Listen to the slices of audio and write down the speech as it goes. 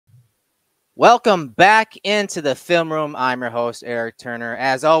Welcome back into the film room. I'm your host, Erik Turner.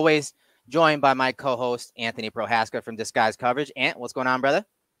 As always, joined by my co-host, Anthony Prohaska from Disguise Coverage. Ant, what's going on, brother?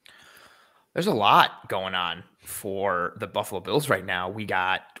 There's a lot going on for the Buffalo Bills right now.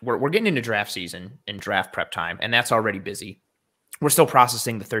 We're getting into draft season and draft prep time, and that's already busy. We're still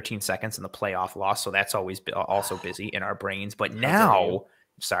processing the 13 seconds and the playoff loss, so that's always also busy in our brains. But now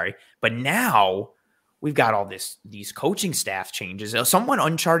we've got all these coaching staff changes. Somewhat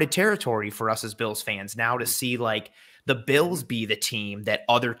uncharted territory for us as Bills fans now to see like the Bills be the team that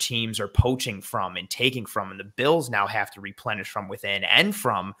other teams are poaching from and taking from, and the Bills now have to replenish from within and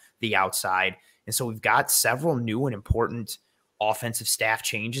from the outside. And so we've got several new and important offensive staff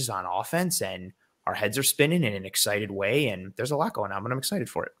changes on offense, and our heads are spinning in an excited way, and there's a lot going on, but I'm excited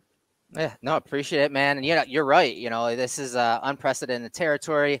for it. Yeah, no, appreciate it, man. And you're right. This is unprecedented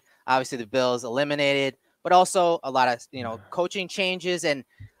territory. Obviously, the Bills eliminated, but also a lot of, coaching changes. And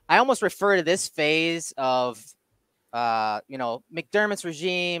I almost refer to this phase of, McDermott's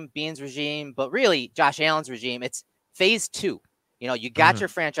regime, Beane's regime, but really Josh Allen's regime. It's phase 2. You got your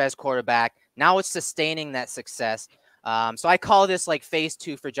franchise quarterback. Now it's sustaining that success. So I call this like phase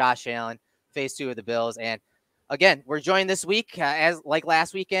 2 for Josh Allen, phase 2 of the Bills. And again, we're joined this week, as like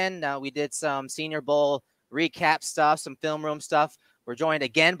last weekend, we did some Senior Bowl recap stuff, some film room stuff. We're joined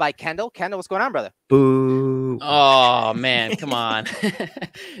again by Kendall. Kendall, what's going on, brother? Boo. Oh, man, come on.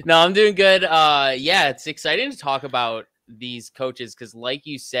 No, I'm doing good. Yeah, it's exciting to talk about these coaches because like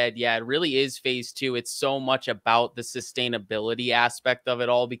you said, yeah, it really is phase 2. It's so much about the sustainability aspect of it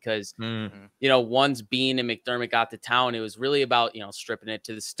all because, once Beane and McDermott got to town, it was really about, stripping it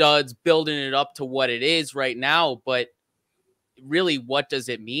to the studs, building it up to what it is right now. But really, what does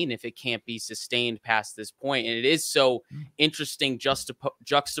it mean if it can't be sustained past this point? And it is so interesting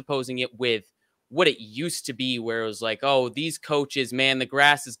juxtaposing it with what it used to be, where it was like, oh, these coaches, man, the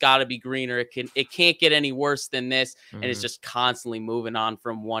grass has got to be greener. It can't get any worse than this. And it's just constantly moving on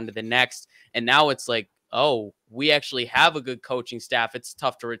from one to the next. And now it's like, oh, we actually have a good coaching staff. It's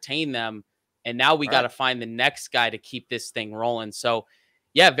tough to retain them. And now we got to find the next guy to keep this thing rolling. So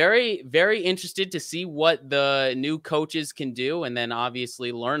yeah, very, very interested to see what the new coaches can do. And then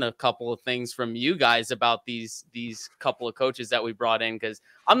obviously learn a couple of things from you guys about these couple of coaches that we brought in. Cause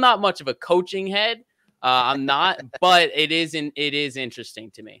I'm not much of a coaching head. I'm not, but it is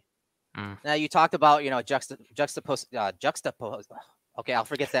interesting to me. Now you talked about, juxtapose. Okay. I'll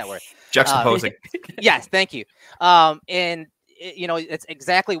forget that word. Juxtaposing. Yes. Thank you. And it's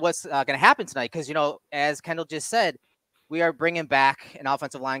exactly what's going to happen tonight. Cause, as Kendall just said, we are bringing back an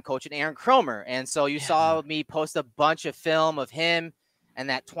offensive line coach in Aaron Kromer. And so you saw me post a bunch of film of him and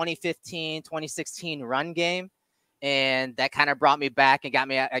that 2015, 2016 run game. And that kind of brought me back and got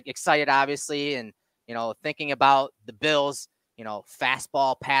me excited, obviously. And, thinking about the Bills,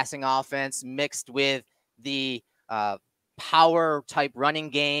 fastball passing offense mixed with the power type running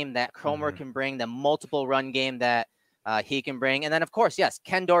game that Kromer can bring, the multiple run game that he can bring. And then, of course, yes,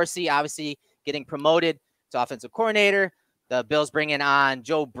 Ken Dorsey, obviously getting promoted to offensive coordinator. The Bills bringing on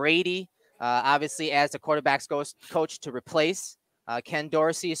Joe Brady, obviously as the quarterbacks coach to replace Ken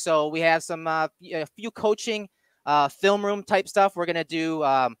Dorsey. So we have some a few coaching film room type stuff. We're going to do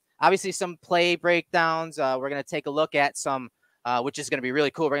obviously some play breakdowns. We're going to take a look at some, which is going to be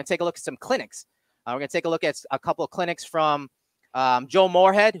really cool. We're going to take a look at some clinics. We're going to take a look at a couple of clinics from Joe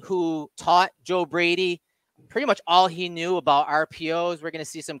Moorhead, who taught Joe Brady pretty much all he knew about RPOs. We're going to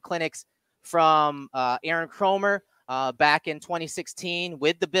see some clinics from Aaron Kromer back in 2016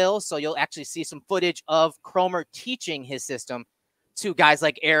 with the Bills. So you'll actually see some footage of Kromer teaching his system to guys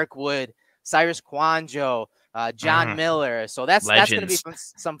like Erik Wood, Cyrus Kwanjo, John Miller. So that's going to be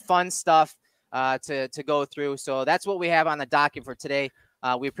some fun stuff to go through. So that's what we have on the docket for today.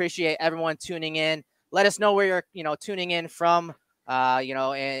 We appreciate everyone tuning in. Let us know where you're tuning in from.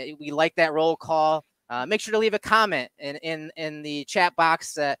 And we like that roll call. Make sure to leave a comment in the chat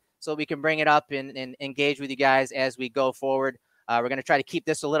box so we can bring it up and engage with you guys as we go forward. We're going to try to keep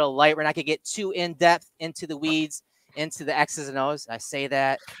this a little light. We're not going to get too in-depth into the weeds, into the X's and O's. I say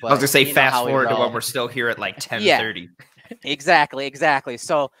that. But I was going to say fast forward to when we're still here at like 10:30. Yeah, exactly.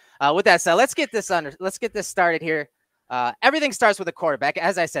 So with that said, let's get this started here. Everything starts with a quarterback.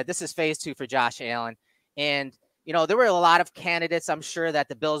 As I said, this is phase 2 for Josh Allen. And, there were a lot of candidates, I'm sure, that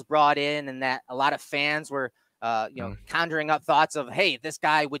the Bills brought in and that a lot of fans were conjuring up thoughts of, hey, this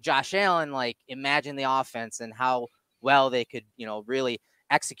guy with Josh Allen, like imagine the offense and how well they could, really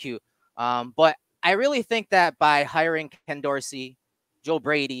execute. But I really think that by hiring Ken Dorsey, Joe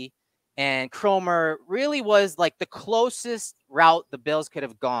Brady, and Kromer really was like the closest route the Bills could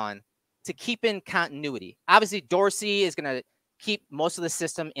have gone to keep in continuity. Obviously, Dorsey is going to keep most of the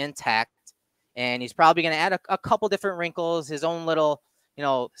system intact. and he's probably going to add a couple different wrinkles, his own little,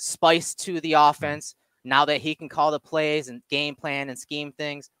 spice to the offense now that he can call the plays and game plan and scheme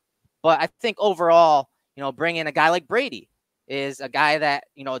things. But I think overall, bringing a guy like Brady is a guy that,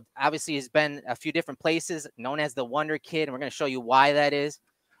 obviously has been a few different places, known as the Wonder Kid, and we're going to show you why that is.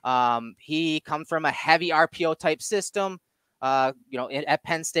 He comes from a heavy RPO type system, at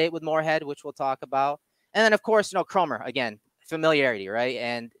Penn State with Moorhead, which we'll talk about. And then, of course, Kromer, again, familiarity, right?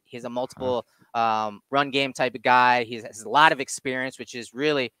 And he's a multiple run game type of guy. He has a lot of experience, which is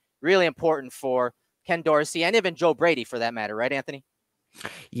really, really important for Ken Dorsey and even Joe Brady for that matter. Right, Anthony?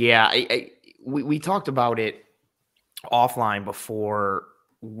 Yeah, we talked about it offline before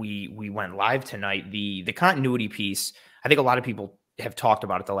we went live tonight. The continuity piece, I think a lot of people have talked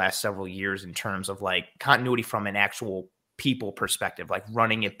about it the last several years in terms of like continuity from an actual people perspective, like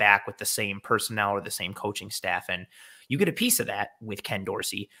running it back with the same personnel or the same coaching staff. And you get a piece of that with Ken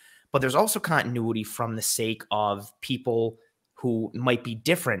Dorsey, but there's also continuity from the sake of people who might be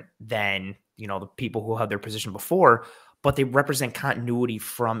different than, the people who had their position before, but they represent continuity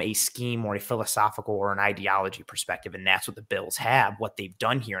from a scheme or a philosophical or an ideology perspective. And that's what the Bills have, what they've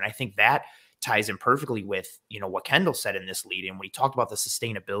done here. And I think that ties in perfectly with, what Kendall said in this lead in when he talked about the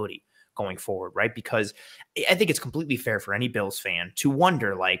sustainability going forward, right? Because I think it's completely fair for any Bills fan to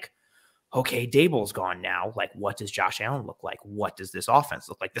wonder, like, okay, Daboll's gone now. Like, what does Josh Allen look like? What does this offense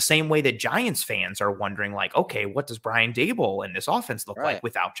look like? The same way that Giants fans are wondering, like, okay, what does Brian Daboll and this offense look like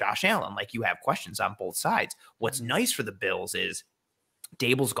without Josh Allen? Like, you have questions on both sides. What's nice for the Bills is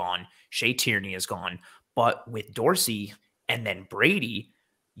Daboll's gone, Shea Tierney is gone, but with Dorsey and then Brady,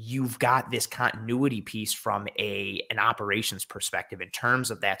 you've got this continuity piece from an operations perspective in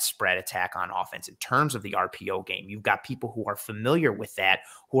terms of that spread attack on offense, in terms of the RPO game. You've got people who are familiar with that,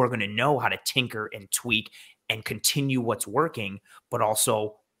 who are going to know how to tinker and tweak and continue what's working, but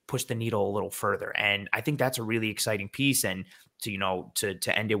also push the needle a little further. And I think that's a really exciting piece. And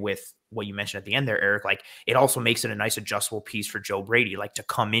to end it with what you mentioned at the end there, Erik, like it also makes it a nice adjustable piece for Joe Brady, like to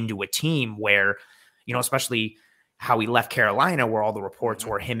come into a team where, especially how he left Carolina, where all the reports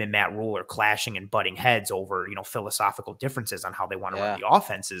were him and Matt Rule are clashing and butting heads over, philosophical differences on how they want to run the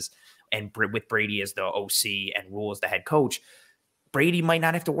offenses. And with Brady as the OC and Rule as the head coach, Brady might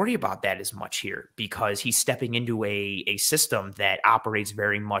not have to worry about that as much here because he's stepping into a system that operates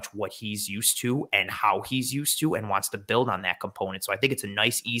very much what he's used to and how he's used to and wants to build on that component. So I think it's a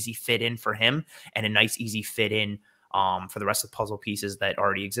nice, easy fit in for him and a nice, easy fit in for the rest of the puzzle pieces that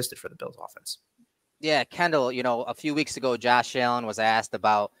already existed for the Bills offense. Yeah, Kendall, a few weeks ago, Josh Allen was asked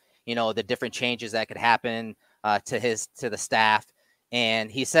about, the different changes that could happen to the staff. And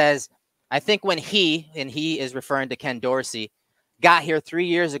he says, I think when he is referring to Ken Dorsey, got here 3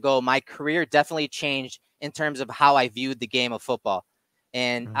 years ago, my career definitely changed in terms of how I viewed the game of football.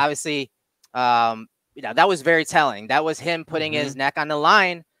 And obviously, that was very telling. That was him putting his neck on the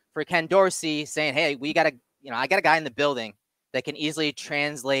line for Ken Dorsey, saying, hey, I got a guy in the building that can easily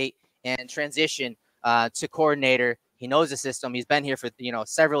translate and transition to coordinator. He knows the system. He's been here for,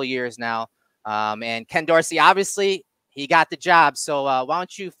 several years now. And Ken Dorsey, obviously, he got the job. So why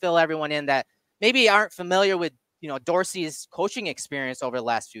don't you fill everyone in that maybe aren't familiar with, Dorsey's coaching experience over the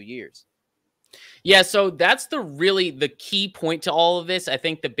last few years? Yeah, so that's the key point to all of this. I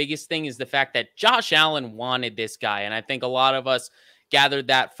think the biggest thing is the fact that Josh Allen wanted this guy. And I think a lot of us gathered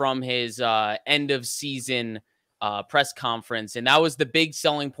that from his end of season press conference. And that was the big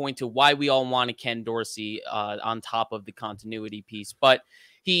selling point to why we all wanted Ken Dorsey on top of the continuity piece. But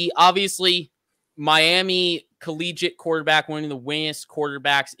he obviously, Miami collegiate quarterback, one of the winningest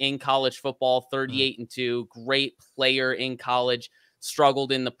quarterbacks in college football, 38-2, great player in college,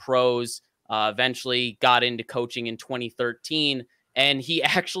 struggled in the pros, eventually got into coaching in 2013. And he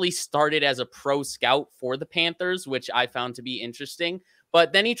actually started as a pro scout for the Panthers, which I found to be interesting.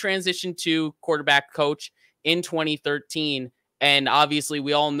 But then he transitioned to quarterback coach in 2013. And obviously,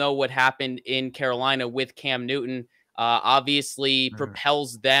 we all know what happened in Carolina with Cam Newton, obviously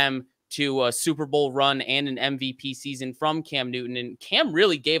propels them to a Super Bowl run and an MVP season from Cam Newton. And Cam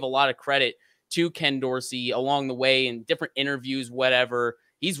really gave a lot of credit to Ken Dorsey along the way in different interviews, whatever.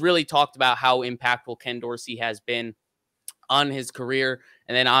 He's really talked about how impactful Ken Dorsey has been on his career.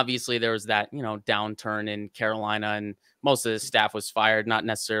 And then obviously there was that, downturn in Carolina and most of the staff was fired, not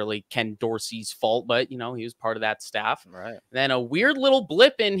necessarily Ken Dorsey's fault, but, he was part of that staff. Right. Then a weird little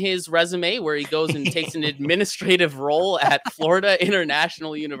blip in his resume where he goes and takes an administrative role at Florida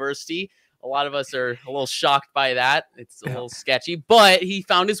International University. A lot of us are a little shocked by that. It's a little sketchy, but he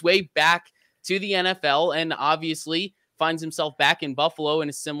found his way back to the NFL and obviously finds himself back in Buffalo in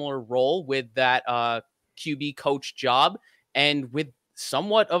a similar role with that QB coach job. And with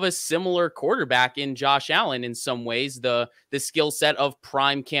somewhat of a similar quarterback in Josh Allen in some ways, the skill set of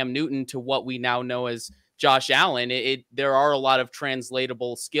prime Cam Newton to what we now know as Josh Allen. There are a lot of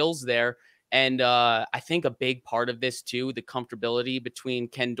translatable skills there. And I think a big part of this too, the comfortability between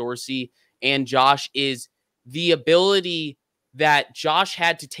Ken Dorsey and Josh, is the ability that Josh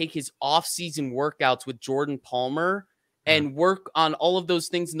had to take his off-season workouts with Jordan Palmer and work on all of those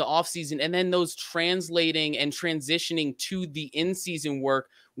things in the offseason, and then those translating and transitioning to the in-season work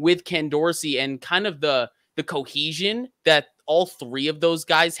with Ken Dorsey, and kind of the cohesion that all three of those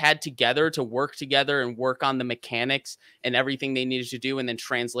guys had together to work together and work on the mechanics and everything they needed to do, and then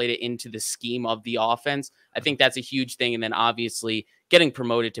translate it into the scheme of the offense. I think that's a huge thing. And then obviously getting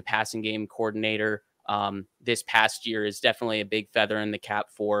promoted to passing game coordinator this past year is definitely a big feather in the cap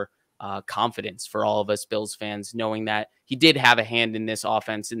for confidence for all of us Bills fans, knowing that he did have a hand in this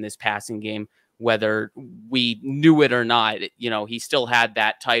offense, in this passing game, whether we knew it or not. He still had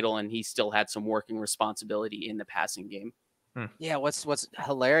that title, and he still had some working responsibility in the passing game. Yeah, what's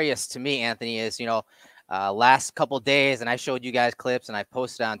hilarious to me, Anthony, is last couple of days, and I showed you guys clips, and I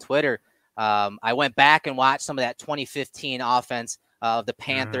posted on Twitter. I went back and watched some of that 2015 offense of the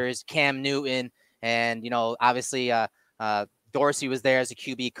Panthers, Cam Newton, and obviously Dorsey was there as a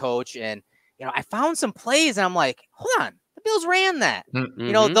QB coach, and I found some plays, and I'm like, hold on, the Bills ran that.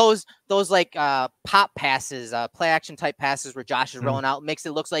 Those like pop passes, play action type passes where Josh is rolling out, makes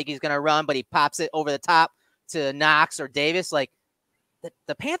it looks like he's gonna run, but he pops it over the top to Knox or Davis. Like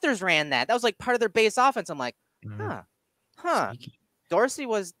the Panthers ran that. That was like part of their base offense. I'm like, Dorsey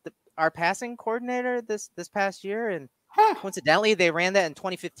was our passing coordinator this past year, and coincidentally they ran that in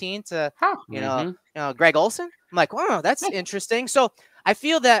 2015 to Greg Olsen. I'm like, wow, that's interesting. So I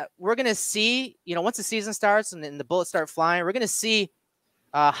feel that we're gonna see, once the season starts and then the bullets start flying, we're gonna see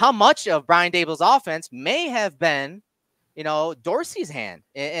how much of Brian Daboll's offense may have been, Dorsey's hand,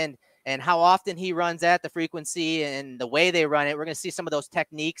 and how often he runs that, the frequency and the way they run it. We're going to see some of those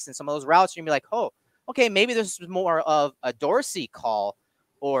techniques and some of those routes. You're going to be like, oh, okay, maybe this is more of a Dorsey call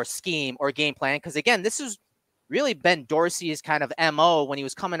or scheme or game plan. Because, again, this has really been Dorsey's kind of MO when he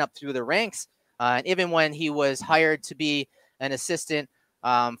was coming up through the ranks. And even when he was hired to be an assistant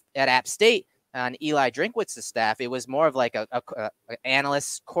at App State on Eli Drinkwitz's staff, it was more of like a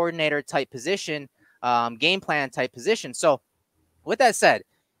analyst coordinator type position, game plan type position. So with that said,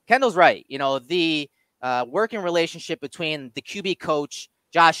 Kendall's right. The working relationship between the QB coach,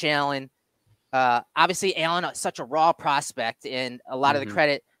 Josh Allen, obviously Allen, such a raw prospect, and a lot of the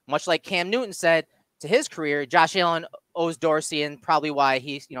credit, much like Cam Newton said to his career, Josh Allen owes Dorsey, and probably why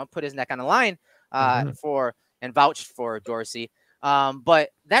he, put his neck on the line for and vouched for Dorsey. But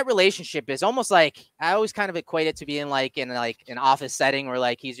that relationship is almost like, I always kind of equate it to being like in like an office setting where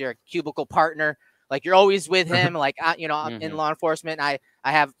like he's your cubicle partner. Like you're always with him, like, I'm in law enforcement. I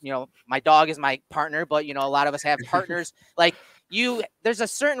have, my dog is my partner, but, a lot of us have partners. Like there's a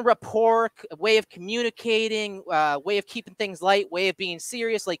certain rapport, way of communicating, way of keeping things light, way of being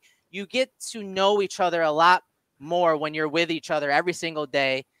serious. Like you get to know each other a lot more when you're with each other every single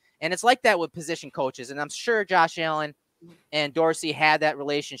day. And it's like that with position coaches. And I'm sure Josh Allen and Dorsey had that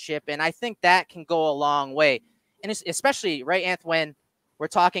relationship. And I think that can go a long way. And it's especially, right, Anth, when we're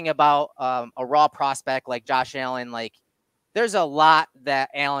talking about a raw prospect like Josh Allen, like there's a lot that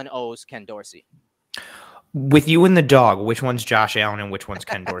Allen owes Ken Dorsey. With you and the dog, which one's Josh Allen and which one's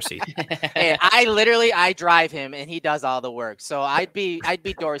Ken Dorsey? Hey, I drive him and he does all the work. So I'd be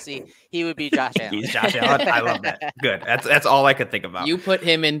Dorsey. He would be Josh Allen. He's Josh Allen. I love that. Good. That's all I could think about. You put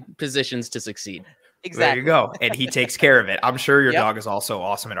him in positions to succeed. Exactly. There you go. And he takes care of it. I'm sure your dog is also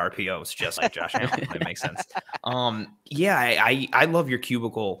awesome at RPOs, just like Josh Allen. That makes sense. Yeah, I love your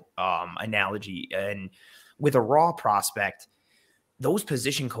cubicle analogy. And with a raw prospect, those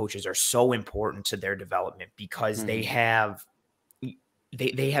position coaches are so important to their development because they have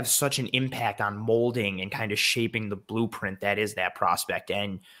such an impact on molding and kind of shaping the blueprint that is that prospect.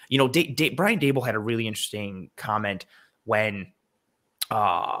 And, Brian Daboll had a really interesting comment when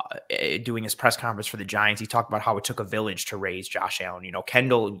doing his press conference for the Giants. He talked about how it took a village to raise Josh Allen.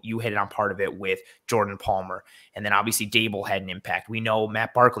 Kendall, you hit it on part of it with Jordan Palmer. And then obviously Daboll had an impact. We know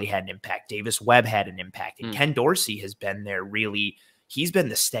Matt Barkley had an impact. Davis Webb had an impact. And Ken Dorsey has been there really. He's been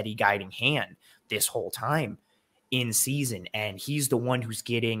the steady guiding hand this whole time in season. And he's the one who's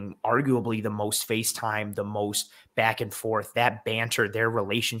getting arguably the most face time, the most back and forth, that banter, their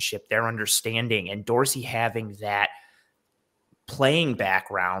relationship, their understanding. And Dorsey having that playing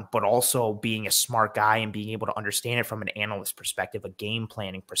background, but also being a smart guy and being able to understand it from an analyst perspective, a game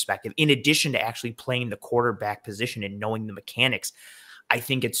planning perspective, in addition to actually playing the quarterback position and knowing the mechanics. I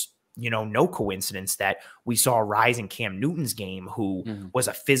think it's no coincidence that we saw a rise in Cam Newton's game, who was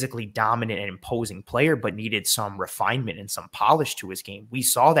a physically dominant and imposing player, but needed some refinement and some polish to his game. We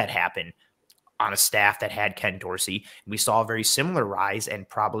saw that happen on a staff that had Ken Dorsey. We saw a very similar rise and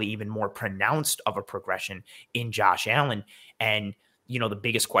probably even more pronounced of a progression in Josh Allen. And, the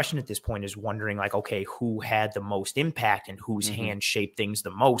biggest question at this point is wondering, like, okay, who had the most impact and whose hand shaped things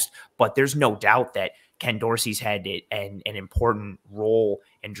the most? But there's no doubt that Ken Dorsey's had an important role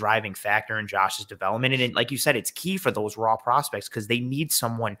and driving factor in Josh's development. And like you said, it's key for those raw prospects because they need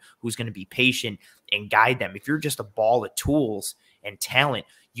someone who's going to be patient and guide them. If you're just a ball of tools and talent,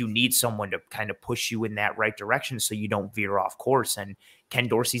 you need someone to kind of push you in that right direction so you don't veer off course. And Ken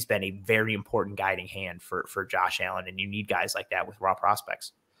Dorsey's been a very important guiding hand for Josh Allen, and you need guys like that with raw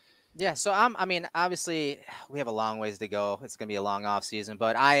prospects. Yeah, so obviously we have a long ways to go. It's going to be a long off season,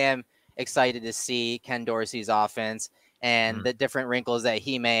 but I am excited to see Ken Dorsey's offense and the different wrinkles that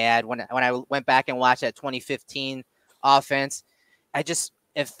he may add. When I went back and watched that 2015 offense,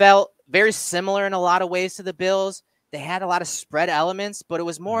 it felt very similar in a lot of ways to the Bills. They had a lot of spread elements, but it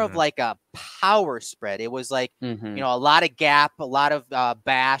was more of like a power spread. It was like, a lot of gap, a lot of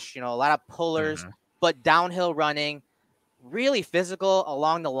bash, a lot of pullers, but downhill running, really physical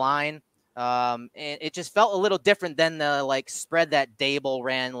along the line. And it just felt a little different than the spread that Dable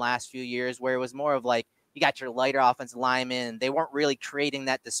ran last few years, where it was more of like, you got your lighter offensive linemen. They weren't really creating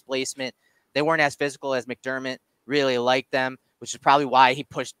that displacement. They weren't as physical as McDermott really liked them, which is probably why he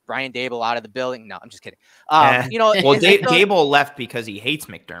pushed Brian Dable out of the building. No, I'm just kidding. Dable left because he hates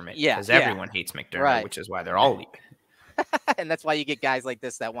McDermott. Yeah, because everyone hates McDermott, which is why they're all leaving. And that's why you get guys like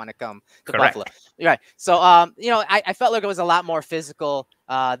this that want to come to Buffalo. Right. So, I felt like it was a lot more physical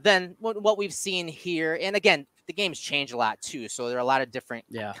than what we've seen here. And again, the game's changed a lot too. So there are a lot of different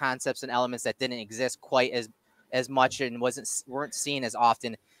concepts and elements that didn't exist quite as much and weren't seen as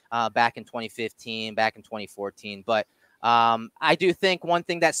often back in 2015, back in 2014. But I do think one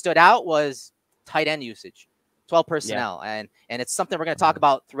thing that stood out was tight end usage, 12 personnel. And it's something we're going to talk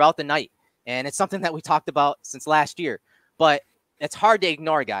about throughout the night. And it's something that we talked about since last year. But it's hard to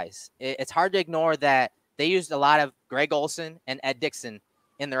ignore, guys. It's hard to ignore that they used a lot of Greg Olsen and Ed Dickson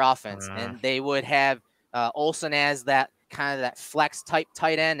in their offense. And they would have Olsen as that kind of that flex type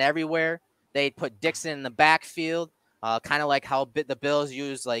tight end everywhere. They'd put Dickson in the backfield, kind of like how the Bills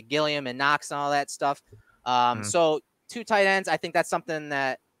use like Gilliam and Knox and all that stuff. So two tight ends, I think that's something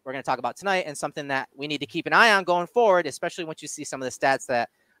that we're going to talk about tonight and something that we need to keep an eye on going forward, especially once you see some of the stats that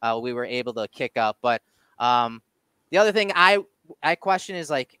we were able to kick up. But the other thing I question is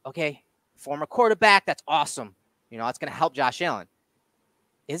like, okay, former quarterback, that's awesome. It's going to help Josh Allen.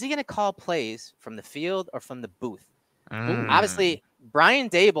 Is he going to call plays from the field or from the booth? Obviously, Brian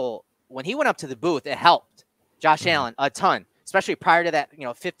Dable, when he went up to the booth, it helped Josh Allen a ton, especially prior to that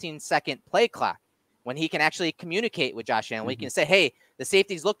 15-second play clock, when he can actually communicate with Josh Allen. When he can say, hey, the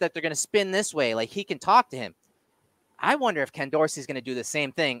safeties look like they're going to spin this way. Like, he can talk to him. I wonder if Ken Dorsey is going to do the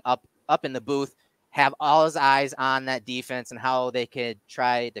same thing up in the booth, have all his eyes on that defense and how they could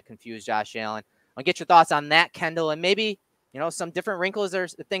try to confuse Josh Allen. I'll get your thoughts on that, Kendall, and maybe, some different wrinkles or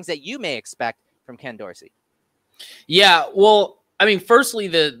things that you may expect from Ken Dorsey. Yeah, well, I mean, firstly,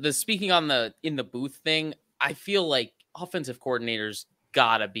 the speaking on in the booth thing, I feel like offensive coordinators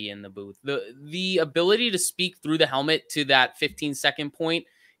gotta be in the booth. The ability to speak through the helmet to that 15-second point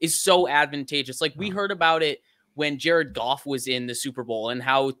is so advantageous. Like, we heard about it when Jared Goff was in the Super Bowl and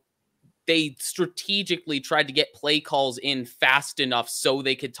how they strategically tried to get play calls in fast enough so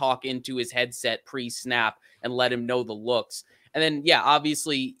they could talk into his headset pre-snap and let him know the looks. And then, yeah,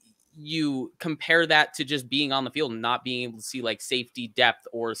 obviously you compare that to just being on the field and not being able to see like safety depth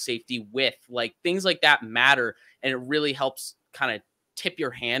or safety width, like things like that matter. And it really helps kind of tip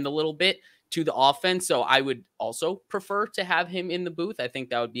your hand a little bit to the offense. So I would also prefer to have him in the booth. I think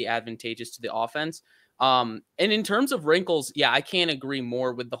that would be advantageous to the offense. And in terms of wrinkles, yeah, I can't agree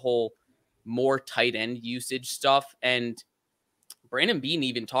more with the whole more tight end usage stuff. And Brandon Beane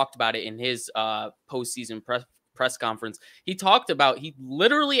even talked about it in his postseason press conference. He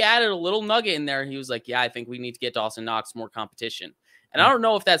literally added a little nugget in there. He was like, yeah, I think we need to get Dawson Knox more competition. And I don't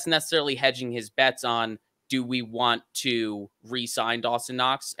know if that's necessarily hedging his bets on, do we want to re-sign Dawson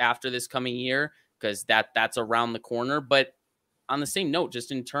Knox after this coming year? Because that's around the corner. But on the same note,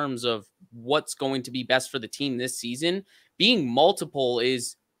 just in terms of what's going to be best for the team this season, being multiple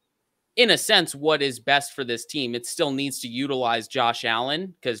is, in a sense, what is best for this team. It still needs to utilize Josh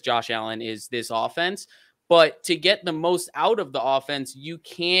Allen because Josh Allen is this offense. But to get the most out of the offense, you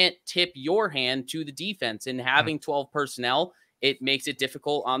can't tip your hand to the defense. And having 12 personnel, it makes it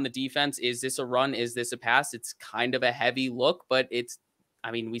difficult on the defense. Is this a run? Is this a pass? It's kind of a heavy look, but it's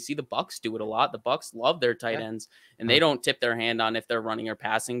I mean, we see the Bucks do it a lot. The Bucks love their tight ends, and they don't tip their hand on if they're running or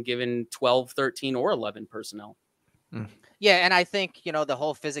passing, given 12, 13, or 11 personnel. Yeah, and I think, the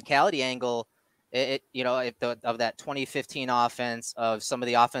whole physicality angle, of that 2015 offense, of some of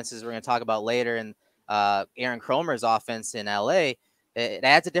the offenses we're going to talk about later, and Aaron Kromer's offense in LA, it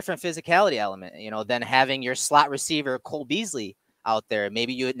adds a different physicality element, than having your slot receiver Cole Beasley out there.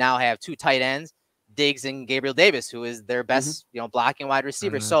 Maybe you would now have two tight ends, Diggs and Gabriel Davis, who is their best, blocking wide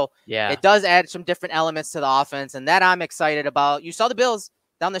receiver. So it does add some different elements to the offense, and that I'm excited about. You saw the Bills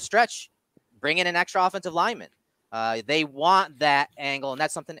down the stretch bring in an extra offensive lineman. They want that angle, and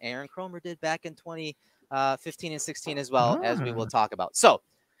that's something Aaron Kromer did back in 2015 and 16 as well, as we will talk about. So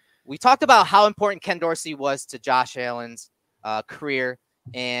we talked about how important Ken Dorsey was to Josh Allen's career,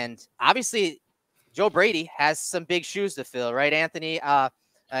 and obviously Joe Brady has some big shoes to fill, right, Anthony?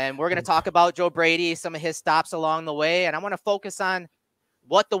 And we're going to talk about Joe Brady, some of his stops along the way, and I want to focus on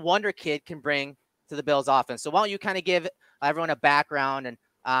what the Wonder Kid can bring to the Bills offense. So why don't you kind of give everyone a background and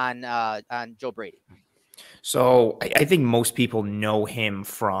on Joe Brady? So I think most people know him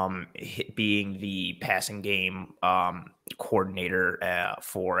from being the passing game coordinator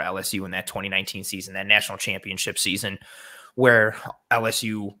for LSU in that 2019 season, that national championship season, where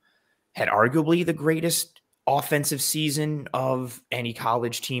LSU had arguably the greatest offensive season of any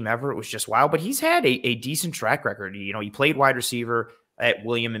college team ever. It was just wild, but he's had a decent track record. He played wide receiver at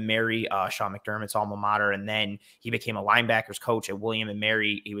William and Mary, Sean McDermott's alma mater, and then he became a linebackers coach at William and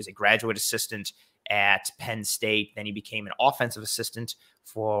Mary. He was a graduate assistant at Penn State. Then he became an offensive assistant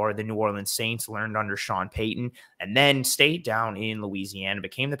for the New Orleans Saints, learned under Sean Payton, and then stayed down in Louisiana,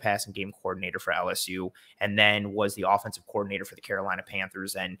 became the passing game coordinator for LSU, and then was the offensive coordinator for the Carolina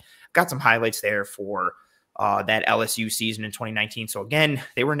Panthers, and got some highlights there for that LSU season in 2019. So again,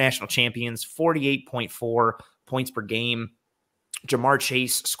 they were national champions, 48.4 points per game. Jamar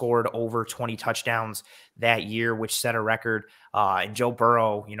Chase scored over 20 touchdowns that year, which set a record. And Joe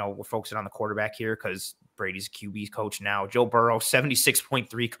Burrow, we're focusing on the quarterback here because Brady's a QB coach now. Joe Burrow,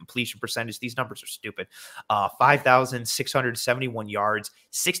 76.3 completion percentage. These numbers are stupid. 5,671 yards,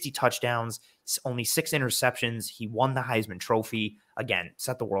 60 touchdowns, only 6 interceptions. He won the Heisman Trophy. Again,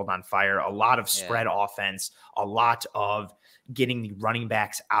 set the world on fire. A lot of spread offense, a lot of getting the running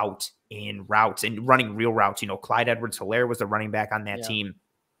backs out in routes and running real routes. Clyde Edwards-Helaire was the running back on that team.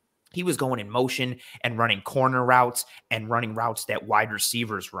 He was going in motion and running corner routes and running routes that wide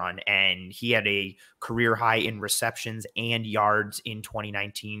receivers run. And he had a career high in receptions and yards in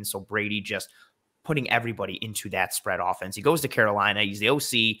 2019. So Brady just putting everybody into that spread offense. He goes to Carolina. He's the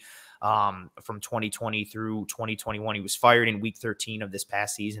OC from 2020 through 2021. He was fired in week 13 of this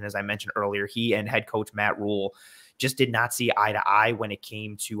past season. As I mentioned earlier, he and head coach Matt Rule just did not see eye to eye when it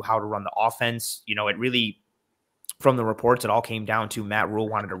came to how to run the offense. It really, from the reports, it all came down to Matt Rule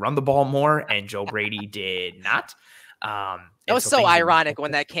wanted to run the ball more, and Joe Brady did not. It was so ironic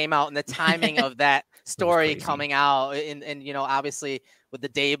when that came out, and the timing of that story coming out, and obviously with the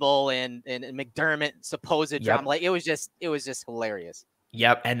Dable and McDermott supposed drama, like it was just hilarious.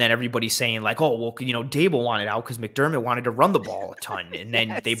 Yep. And then everybody's saying like, oh, well, Dable wanted out because McDermott wanted to run the ball a ton. And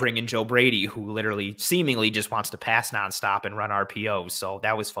then they bring in Joe Brady, who literally seemingly just wants to pass nonstop and run RPOs. So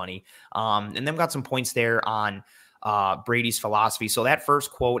that was funny. And then got some points there on Brady's philosophy. So that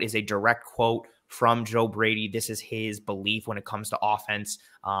first quote is a direct quote from Joe Brady. This is his belief when it comes to offense.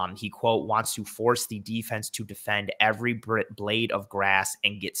 He, quote, wants to force the defense to defend every blade of grass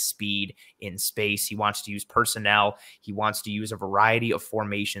and get speed in space. He wants to use personnel. He wants to use a variety of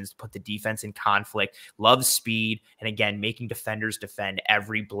formations to put the defense in conflict, loves speed, and again, making defenders defend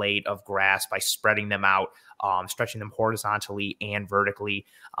every blade of grass by spreading them out, stretching them horizontally and vertically.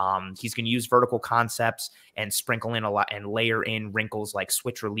 He's going to use vertical concepts and sprinkle in a lot and layer in wrinkles like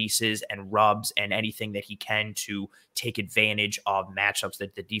switch releases and rubs and anything that he can to take advantage of matchups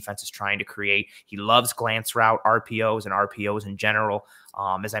that the defense is trying to create. He loves glance route RPOs and RPOs in general.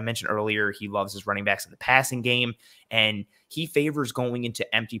 As I mentioned earlier, he loves his running backs in the passing game, and he favors going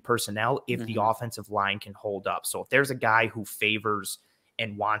into empty personnel if the offensive line can hold up. So if there's a guy who favors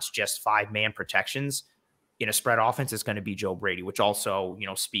and wants just 5-man protections in a spread offense, it's going to be Joe Brady, which also,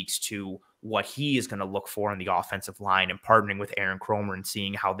 speaks to what he is going to look for in the offensive line and partnering with Aaron Kromer and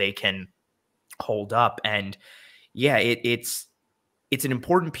seeing how they can hold up. And yeah, it's an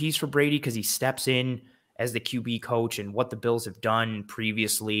important piece for Brady because he steps in as the QB coach, and what the Bills have done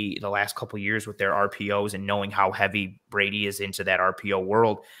previously the last couple of years with their RPOs and knowing how heavy Brady is into that RPO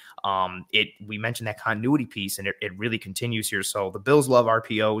world. We mentioned that continuity piece, and it really continues here. So the Bills love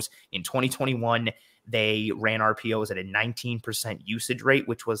RPOs. In 2021, they ran RPOs at a 19% usage rate,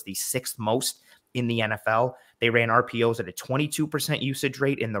 which was the 6th most in the NFL. They ran RPOs at a 22% usage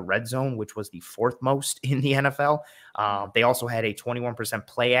rate in the red zone, which was the 4th most in the NFL. They also had a 21%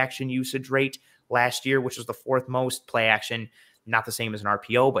 play action usage rate last year, which was the 4th most. Play action, not the same as an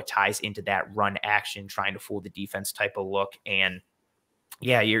RPO, but ties into that run action, trying to fool the defense type of look. And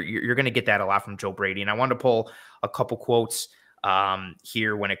yeah, you're going to get that a lot from Joe Brady. And I wanted to pull a couple quotes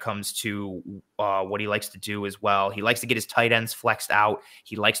here when it comes to what he likes to do as well. He likes to get his tight ends flexed out.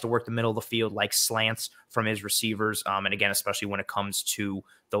 He likes to work the middle of the field, like slants from his receivers. And again, especially when it comes to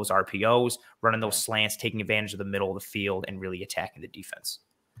those RPOs, running those slants, taking advantage of the middle of the field and really attacking the defense.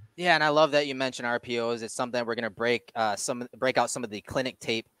 Yeah, and I love that you mentioned RPOs. It's something we're going to break out some of the clinic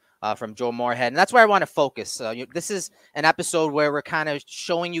tape from Joe Moorhead. And that's where I want to focus. This is an episode where we're kind of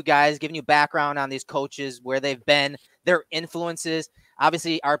showing you guys, giving you background on these coaches, where they've been, their influences.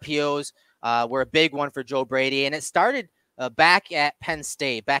 Obviously, RPOs were a big one for Joe Brady. And it started back at Penn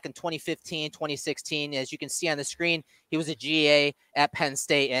State, back in 2015, 2016. As you can see on the screen, he was a GA at Penn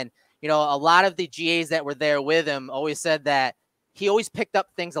State. And, a lot of the GAs that were there with him always said that he always picked up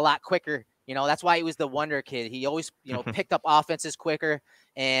things a lot quicker. That's why he was the wonder kid. He always, picked up offenses quicker.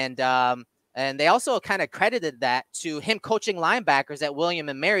 And they also kind of credited that to him coaching linebackers at William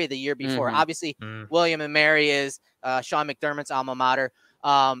and Mary the year before. Obviously, William and Mary is Sean McDermott's alma mater.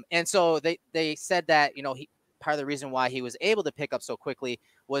 And so they said that, part of the reason why he was able to pick up so quickly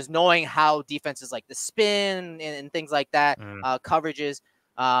was knowing how defenses like the spin and things like that, coverages.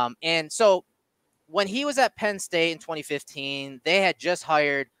 And so when he was at Penn State in 2015, they had just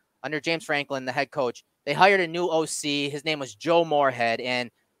hired, under James Franklin, the head coach, they hired a new OC. His name was Joe Moorhead. And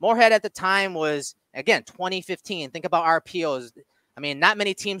Moorhead at the time was, again, 2015. Think about RPOs. I mean, not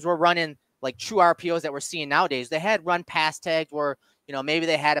many teams were running like true RPOs that we're seeing nowadays. They had run pass tags where, maybe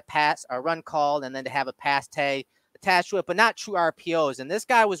they had a run called and then to have a pass tag attached to it, but not true RPOs. And this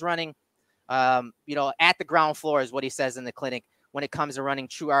guy was running, at the ground floor is what he says in the clinic when it comes to running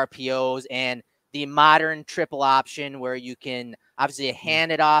true RPOs and the modern triple option where you can obviously hand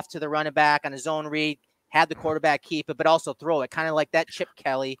it off to the running back on a zone read, have the quarterback keep it, but also throw it, kind of like that Chip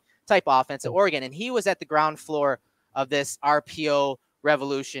Kelly type offense at Oregon. And he was at the ground floor of this RPO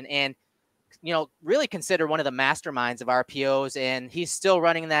revolution and, really considered one of the masterminds of RPOs. And he's still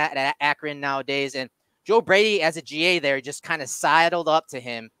running that at Akron nowadays. And Joe Brady, as a GA there, just kind of sidled up to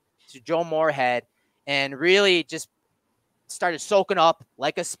him, to Joe Moorhead, and really just started soaking up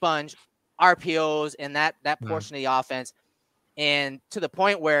like a sponge RPOs and that portion of the offense. And to the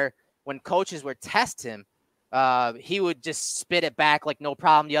point where when coaches would test him, he would just spit it back like no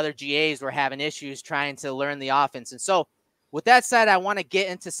problem. The other GAs were having issues trying to learn the offense. And so with that said, I want to get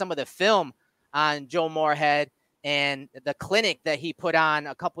into some of the film on Joe Moorhead and the clinic that he put on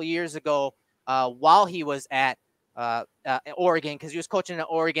a couple years ago while he was at Oregon, because he was coaching at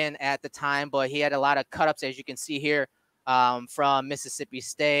Oregon at the time, but he had a lot of cut-ups, as you can see here, from Mississippi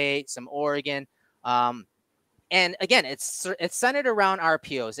State, some Oregon. And again, it's centered around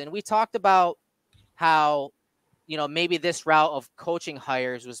RPOs. And we talked about how, maybe this route of coaching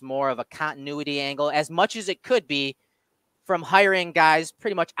hires was more of a continuity angle, as much as it could be, from hiring guys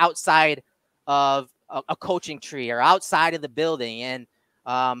pretty much outside of a coaching tree or outside of the building.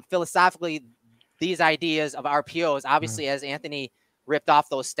 And philosophically, these ideas of RPOs, obviously, as Anthony ripped off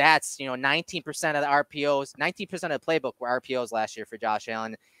those stats, 19% of the RPOs, 19% of the playbook were RPOs last year for Josh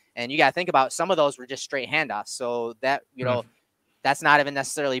Allen. And you got to think about some of those were just straight handoffs. So that, that's not even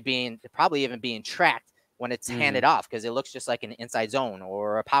necessarily probably even being tracked when it's handed off, because it looks just like an inside zone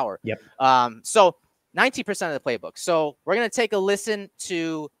or a power. Yep. So 19% of the playbook. So we're going to take a listen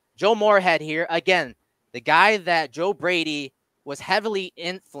to Joe Moorhead here. Again, the guy that Joe Brady was heavily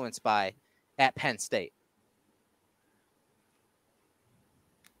influenced by at Penn State.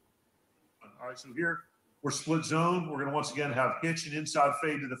 All right, so here we're split zone. We're going to once again have hitch and inside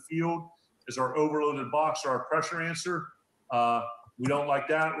fade to the field as our overloaded box or our pressure answer. We don't like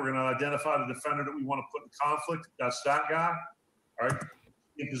that. We're going to identify the defender that we want to put in conflict. That's that guy. All right.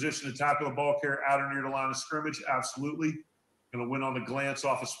 In position to tackle the ball carrier out or near the line of scrimmage. Absolutely. Going to win on the glance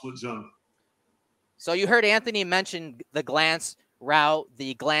off a split zone. So you heard Anthony mention the glance route,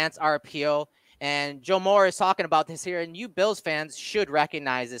 the glance RPO, and Joe Moore is talking about this here. And you Bills fans should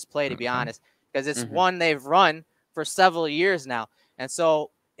recognize this play, to be honest, because it's one they've run for several years now. And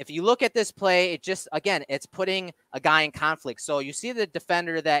so if you look at this play, it just, again, it's putting a guy in conflict. So you see the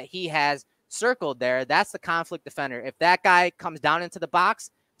defender that he has circled there. That's the conflict defender. If that guy comes down into the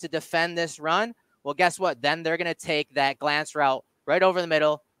box to defend this run, well, guess what? Then they're going to take that glance route right over the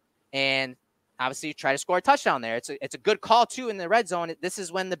middle and obviously try to score a touchdown there. It's a good call, too, in the red zone. This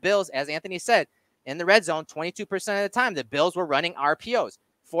is when the Bills, as Anthony said, in the red zone, 22% of the time, the Bills were running RPOs,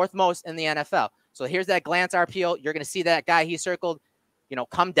 fourth most in the NFL. So here's that glance RPO. You're going to see that guy he circled, you know,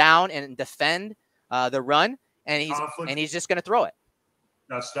 come down and defend the run, and he's just going to throw it.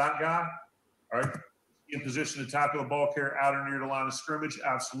 That's that guy. All right. In position to tackle the ball carrier out or near the line of scrimmage.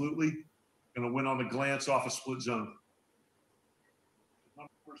 Absolutely. Going to win on the glance off a split zone.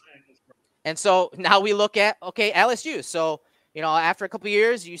 And so now we look at, okay, LSU. So, you know, after a couple of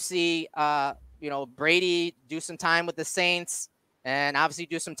years, you see, you know, Brady do some time with the Saints and obviously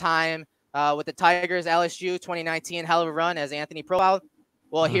do some time with the Tigers. LSU 2019, hell of a run as Anthony profiled.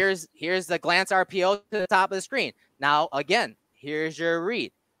 Well, here's the glance RPO to the top of the screen. Now, again, here's your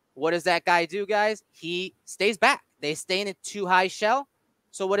read. What does that guy do, guys? He stays back. They stay in a too high shell.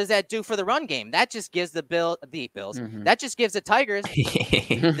 So what does that do for the run game? That just gives the Bills. That just gives the Tigers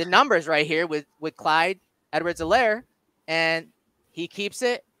the numbers right here with Clyde Edwards-Helaire, and he keeps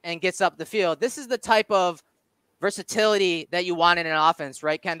it and gets up the field. This is the type of versatility that you want in an offense,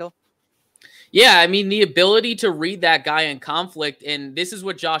 right, Kendall? Yeah, I mean, the ability to read that guy in conflict, and this is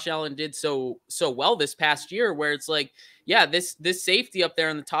what Josh Allen did so well this past year, where it's like, yeah, this safety up there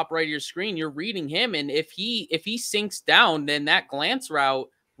on the top right of your screen, you're reading him, and if he sinks down, then that glance route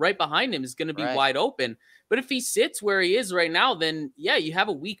right behind him is going to be wide open. But if he sits where he is right now, then yeah, you have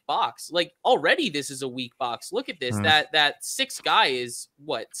a weak box. Like already, this is a weak box. Look at this. That sixth guy is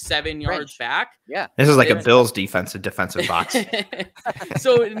what, 7 yards back? Yeah, this is like a Bills defensive box.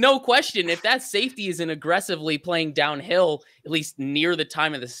 So no question, if that safety isn't aggressively playing downhill, at least near the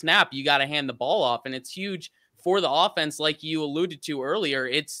time of the snap, you got to hand the ball off, and it's huge for the offense, like you alluded to earlier.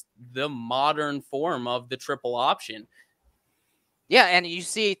 It's the modern form of the triple option. Yeah, and you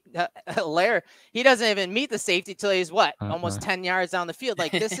see Helaire, he doesn't even meet the safety till he's what, almost 10 yards down the field.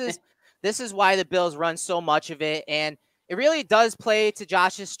 Like this is why the Bills run so much of it, and it really does play to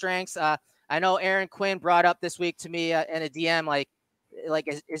Josh's strengths. I know Aaron Quinn brought up this week to me in a DM, like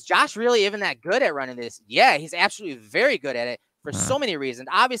is Josh really even that good at running this? Yeah, he's absolutely very good at it for so many reasons.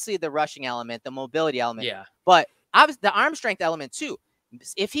 Obviously, the rushing element, the mobility element, but obviously the arm strength element too.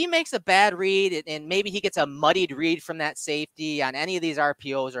 If he makes a bad read and maybe he gets a muddied read from that safety on any of these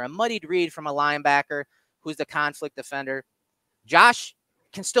RPOs or a muddied read from a linebacker who's the conflict defender, Josh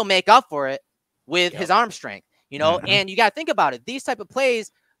can still make up for it with his arm strength, you know, and you got to think about it. These type of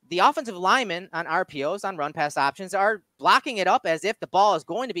plays, the offensive linemen on RPOs, on run pass options, are blocking it up as if the ball is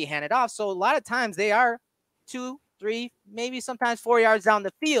going to be handed off. So a lot of times they are 2, 3, maybe sometimes 4 yards down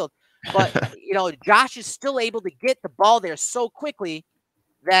the field. But, you know, Josh is still able to get the ball there so quickly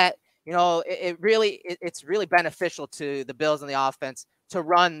that, you know, it's really beneficial to the Bills and the offense to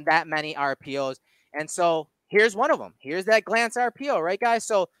run that many RPOs. And so here's one of them. Here's that glance RPO, right, guys?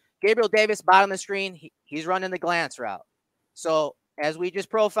 So Gabriel Davis, bottom of the screen, he's running the glance route. So as we just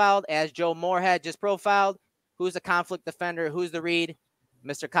profiled, as Joe Moorhead just profiled, who's the conflict defender, who's the read?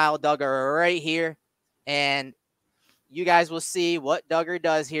 Mr. Kyle Duggar right here. And you guys will see what Duggar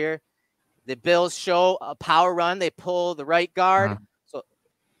does here. The Bills show a power run. They pull the right guard. So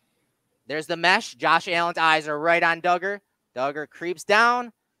there's the mesh. Josh Allen's eyes are right on Duggar. Duggar creeps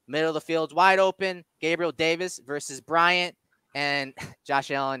down. Middle of the field's wide open. Gabriel Davis versus Bryant. And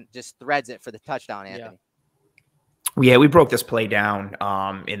Josh Allen just threads it for the touchdown, Anthony. Yeah, we broke this play down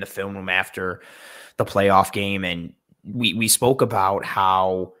in the film room after the playoff game, and we spoke about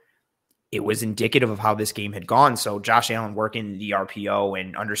how it was indicative of how this game had gone. So Josh Allen working the RPO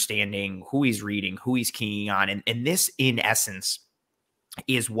and understanding who he's reading, who he's keying on. And this, in essence,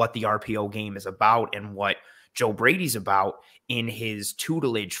 is what the RPO game is about and what Joe Brady's about in his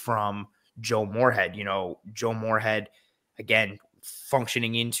tutelage from Joe Moorhead. You know, Joe Moorhead, again,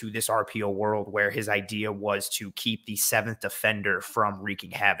 functioning into this RPO world where his idea was to keep the seventh defender from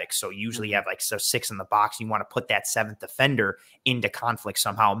wreaking havoc. So usually you have like 6 in the box. You want to put that seventh defender into conflict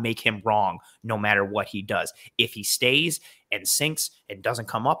somehow, make him wrong no matter what he does. If he stays and sinks and doesn't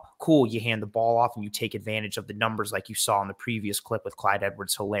come up, cool, you hand the ball off and you take advantage of the numbers like you saw in the previous clip with Clyde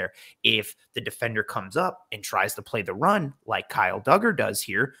Edwards-Helaire. If the defender comes up and tries to play the run like Kyle Duggar does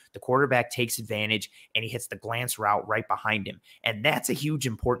here, the quarterback takes advantage and he hits the glance route right behind him. And that's a huge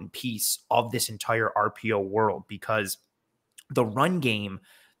important piece of this entire RPO world, because the run game,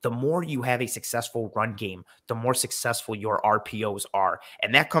 the more you have a successful run game, the more successful your RPOs are.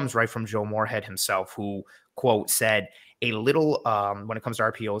 And that comes right from Joe Moorhead himself, who, quote, said, a little, when it comes to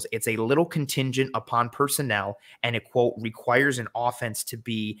RPOs, it's a little contingent upon personnel, and it, quote, requires an offense to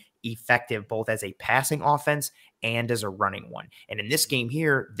be effective both as a passing offense and as a running one. And in this game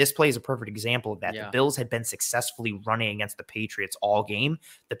here, this play is a perfect example of that. The Bills had been successfully running against the Patriots all game.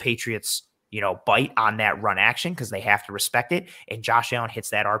 The Patriots, you know, bite on that run action because they have to respect it. And Josh Allen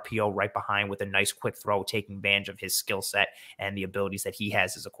hits that RPO right behind with a nice quick throw, taking advantage of his skill set and the abilities that he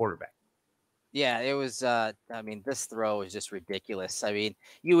has as a quarterback. Yeah, it was. I mean, this throw is just ridiculous. I mean,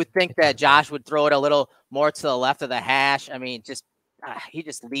 you would think that Josh would throw it a little more to the left of the hash. I mean, just he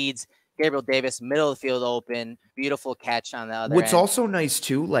just leads Gabriel Davis middle of the field open. Beautiful catch on the other What's end. also nice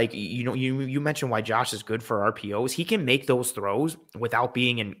too, like, you know, you mentioned why Josh is good for RPOs. He can make those throws without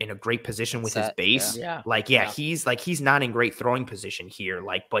being in a great position with his base. Yeah. Like, he's not in great throwing position here,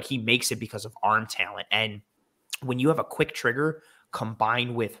 like, but he makes it because of arm talent. And when you have a quick trigger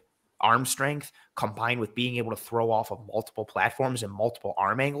combined with arm strength, combined with being able to throw off of multiple platforms and multiple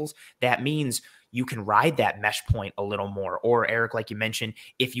arm angles, that means you can ride that mesh point a little more. Or Erik, like you mentioned,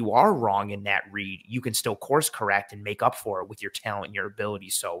 if you are wrong in that read, you can still course correct and make up for it with your talent and your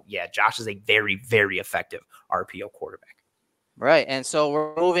ability. So yeah, Josh is a very, very effective RPO quarterback. Right. And so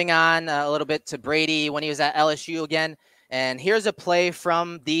we're moving on a little bit to Brady when he was at LSU again. And here's a play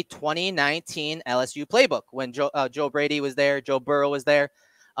from the 2019 LSU playbook when Joe Brady was there, Joe Burrow was there.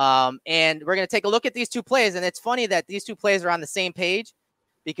 And we're going to take a look at these two plays. And it's funny that these two plays are on the same page,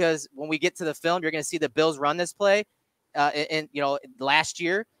 because when we get to the film, you're going to see the Bills run this play in last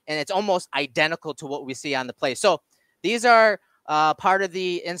year, and it's almost identical to what we see on the play. So these are part of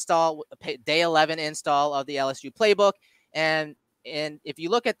the install, day 11 install of the LSU playbook. And if you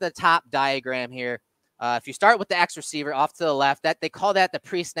look at the top diagram here, if you start with the X receiver off to the left, that they call that the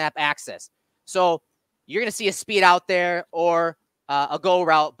pre-snap access. So you're going to see a speed out there or a go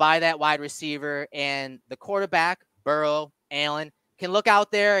route by that wide receiver, and the quarterback, Burrow, Allen, can look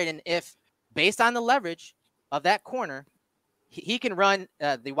out there, and if based on the leverage of that corner, he can run,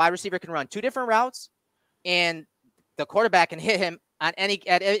 the wide receiver can run two different routes, and the quarterback can hit him at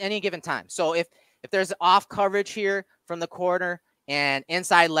any given time. So if there's off coverage here from the corner and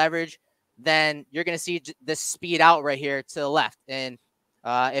inside leverage, then you're going to see this speed out right here to the left. And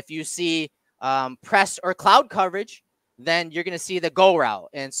if you see press or cloud coverage, then you're going to see the go route.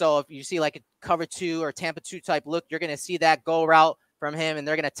 And so if you see like a cover 2 or Tampa 2 type look, you're going to see that go route from him, and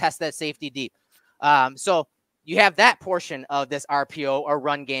they're going to test that safety deep. So you have that portion of this RPO or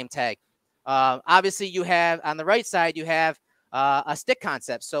run game tag. Obviously, you have on the right side, you have a stick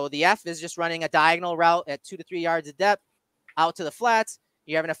concept. So the F is just running a diagonal route at 2 to 3 yards of depth out to the flats.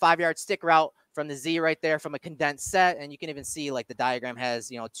 You're having a 5-yard stick route from the Z right there from a condensed set. And you can even see like the diagram has,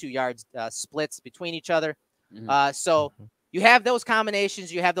 2 yards splits between each other. So you have those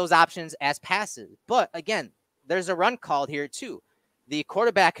combinations, you have those options as passes. But again, there's a run called here too. The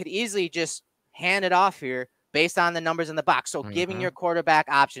quarterback could easily just hand it off here based on the numbers in the box. So giving your quarterback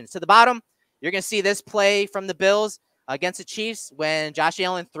options. To the bottom, you're going to see this play from the Bills against the Chiefs when Josh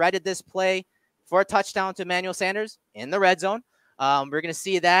Allen threaded this play for a touchdown to Emmanuel Sanders in the red zone. We're going to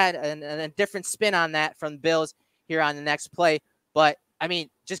see that and a different spin on that from the Bills here on the next play. But, I mean,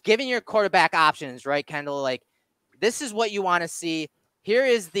 just giving your quarterback options, right, Kendall? Like, this is what you want to see. Here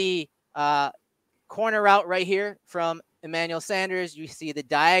is the corner route right here from Emmanuel Sanders. You see the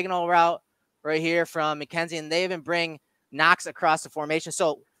diagonal route right here from McKenzie, and they even bring Knox across the formation.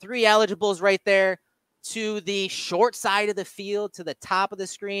 So 3 eligibles right there to the short side of the field, to the top of the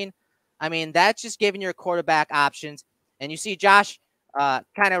screen. I mean, that's just giving your quarterback options. And you see Josh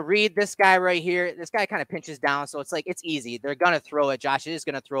kind of read this guy right here. This guy kind of pinches down, so it's like it's easy. They're going to throw it. Josh is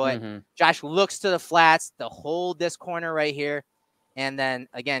going to throw it. Josh looks to the flats to hold this corner right here. And then,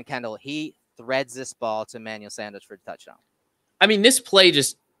 again, Kendall, he threads this ball to Emmanuel Sanders for a touchdown. I mean, this play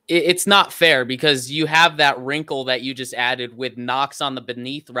just it's not fair because you have that wrinkle that you just added with Knox on the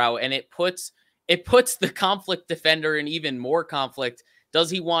beneath route, and it puts the conflict defender in even more conflict. Does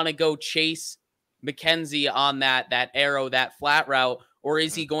he want to go chase McKenzie on that arrow, that flat route, or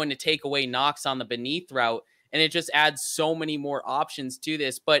is he going to take away Knox on the beneath route? And it just adds so many more options to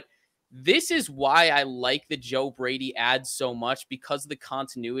this. But this is why I like the Joe Brady ads so much, because of the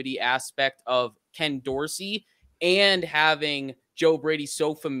continuity aspect of Ken Dorsey and having Joe Brady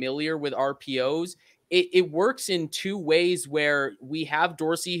so familiar with RPOs. It works in 2 ways, where we have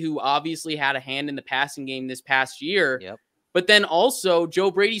Dorsey, who obviously had a hand in the passing game this past year. Yep. But then also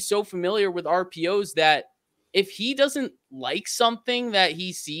Joe Brady's so familiar with RPOs that if he doesn't like something that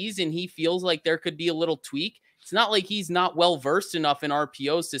he sees and he feels like there could be a little tweak, it's not like he's not well-versed enough in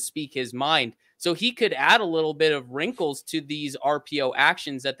RPOs to speak his mind. So he could add a little bit of wrinkles to these RPO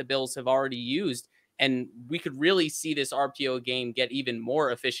actions that the Bills have already used. And we could really see this RPO game get even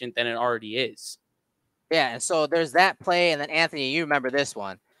more efficient than it already is. Yeah, and so there's that play. And then, Anthony, you remember this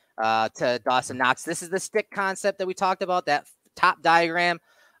one to Dawson Knox. This is the stick concept that we talked about, that top diagram.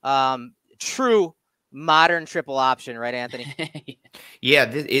 True modern triple option, right, Anthony?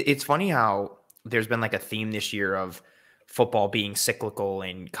 Yeah, it's funny how there's been like a theme this year of football being cyclical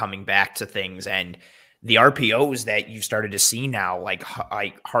and coming back to things. And the RPOs that you started to see now, like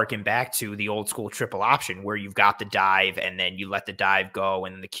I harken back to the old school triple option where you've got the dive and then you let the dive go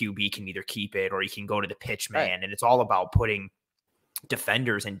and the QB can either keep it or you can go to the pitch man. Right. And it's all about putting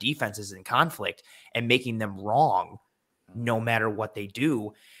defenders and defenses in conflict and making them wrong no matter what they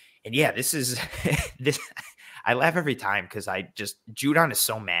do. And yeah, this is this. I laugh every time because Judon is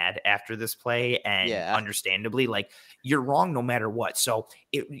so mad after this play, and understandably, like, you're wrong no matter what. So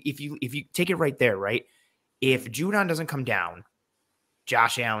if you take it right there, right? If Judon doesn't come down,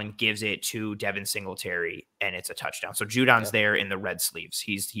 Josh Allen gives it to Devin Singletary, and it's a touchdown. So Judon's there in the red sleeves.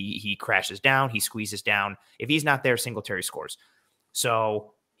 He crashes down, he squeezes down. If he's not there, Singletary scores.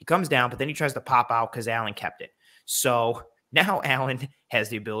 So he comes down, but then he tries to pop out because Allen kept it. So now Allen has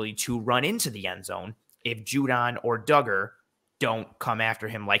the ability to run into the end zone if Judon or Duggar don't come after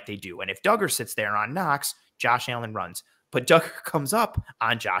him like they do. And if Duggar sits there on Knox, Josh Allen runs. But Duggar comes up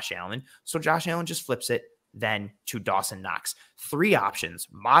on Josh Allen, so Josh Allen just flips it then to Dawson Knox. 3 options,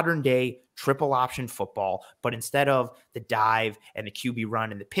 modern day triple option football, but instead of the dive and the QB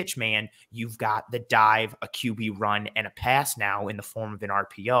run and the pitch man, you've got the dive, a QB run, and a pass now in the form of an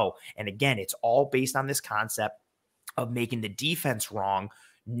RPO. And again, it's all based on this concept of making the defense wrong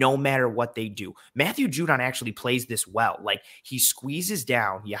no matter what they do. Matthew Judon actually plays this well. Like, he squeezes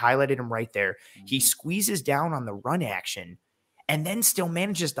down. You highlighted him right there. He squeezes down on the run action and then still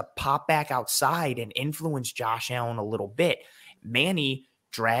manages to pop back outside and influence Josh Allen a little bit. Manny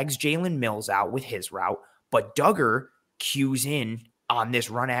drags Jalen Mills out with his route, but Duggar cues in on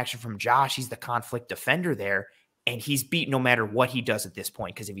this run action from Josh. He's the conflict defender there, and he's beat no matter what he does at this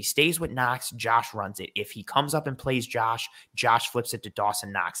point, because if he stays with Knox, Josh runs it. If he comes up and plays Josh, Josh flips it to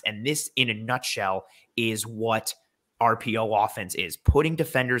Dawson Knox. And this, in a nutshell, is what RPO offense is: putting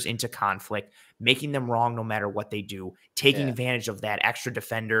defenders into conflict, making them wrong no matter what they do, taking advantage of that extra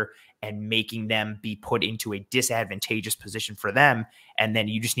defender and making them be put into a disadvantageous position for them. And then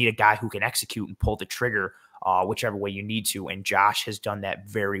you just need a guy who can execute and pull the trigger whichever way you need to. And Josh has done that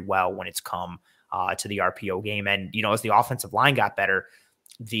very well when it's come to the RPO game. And, you know, as the offensive line got better,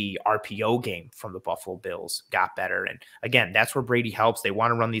 the RPO game from the Buffalo Bills got better. And again, that's where Brady helps. They want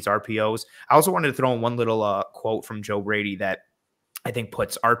to run these RPOs. I also wanted to throw in one little quote from Joe Brady that I think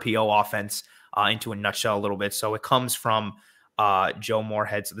puts RPO offense into a nutshell a little bit. So it comes from Joe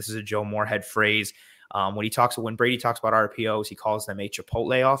Moorhead. So this is a Joe Moorhead phrase. When Brady talks about RPOs, he calls them a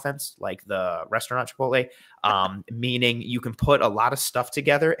Chipotle offense, like the restaurant Chipotle, meaning you can put a lot of stuff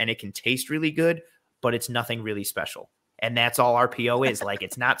together and it can taste really good, but it's nothing really special. And that's all RPO is. Like,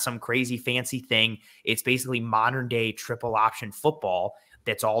 it's not some crazy fancy thing. It's basically modern day triple option football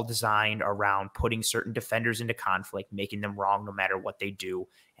that's all designed around putting certain defenders into conflict, making them wrong no matter what they do.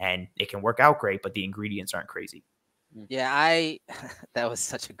 And it can work out great, but the ingredients aren't crazy. Yeah, that was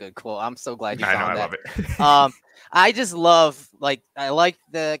such a good quote. I'm so glad you found that. I love it. I just love, I like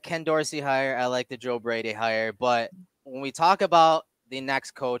the Ken Dorsey hire. I like the Joe Brady hire. But when we talk about the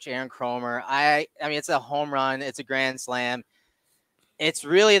next coach, Aaron Kromer, I mean, it's a home run. It's a grand slam. It's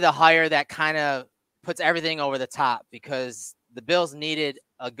really the hire that kind of puts everything over the top, because the Bills needed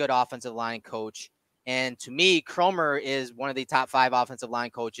a good offensive line coach. And to me, Kromer is one of the top 5 offensive line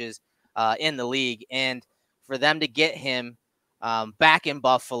coaches in the league. And for them to get him back in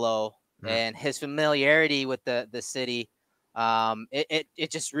Buffalo and his familiarity with the city,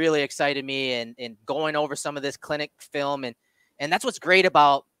 it just really excited me. And going over some of this clinic film, and that's what's great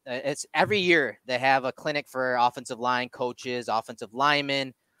about it's every year they have a clinic for offensive line coaches, offensive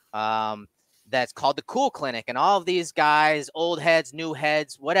linemen, that's called the Cool Clinic. And all of these guys, old heads, new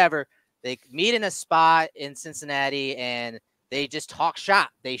heads, whatever, they meet in a spot in Cincinnati and they just talk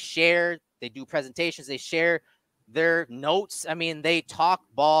shop. They share, they do presentations, they share their notes. I mean, they talk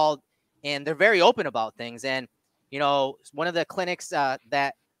ball and they're very open about things. And, you know, one of the clinics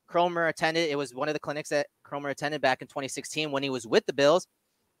that Kromer attended, it was one of the clinics that Kromer attended back in 2016 when he was with the Bills.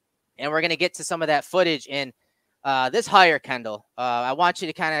 And we're going to get to some of that footage. And this hire, Kendall, I want you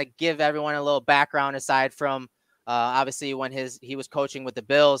to kind of give everyone a little background aside from obviously when he was coaching with the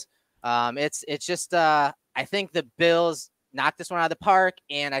Bills. It's just I think the Bills knocked this one out of the park,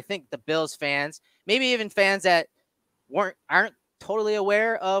 and I think the Bills fans, maybe even fans that aren't totally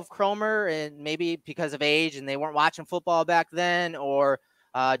aware of Kromer, and maybe because of age and they weren't watching football back then, or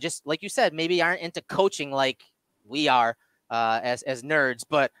just like you said, maybe aren't into coaching like we are as nerds,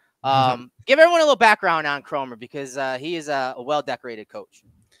 but give everyone a little background on Kromer, because he is a well-decorated coach.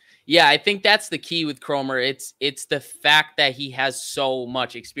 Yeah, I think that's the key with Kromer. It's the fact that he has so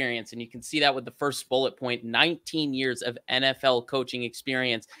much experience, and you can see that with the first bullet point, 19 years of NFL coaching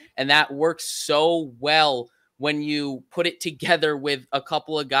experience, and that works so well when you put it together with a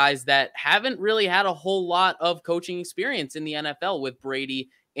couple of guys that haven't really had a whole lot of coaching experience in the NFL with Brady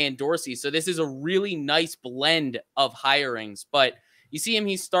and Dorsey. So this is a really nice blend of hirings. But you see him,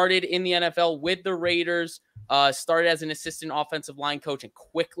 he started in the NFL with the Raiders, started as an assistant offensive line coach and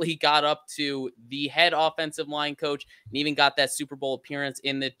quickly got up to the head offensive line coach and even got that Super Bowl appearance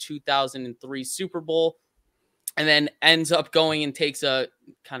in the 2003 Super Bowl. And then ends up going and takes a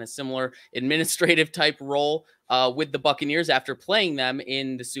kind of similar administrative type role with the Buccaneers after playing them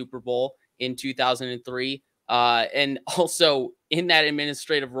in the Super Bowl in 2003. And also in that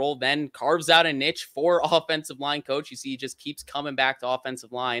administrative role, then carves out a niche for offensive line coach. You see, he just keeps coming back to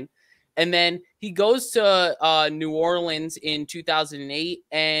offensive line. And then he goes to New Orleans in 2008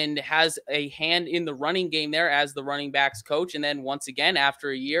 and has a hand in the running game there as the running backs coach. And then once again, after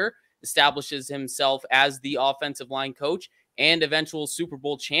a year, establishes himself as the offensive line coach and eventual Super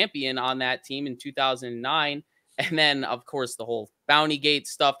Bowl champion on that team in 2009. And then, of course, the whole Bounty Gate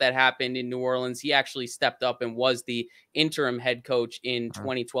stuff that happened in New Orleans. He actually stepped up and was the interim head coach in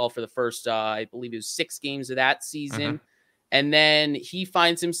 2012 for the first, I believe it was 6 games of that season. And then he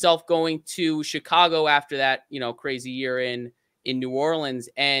finds himself going to Chicago after that, crazy year in New Orleans.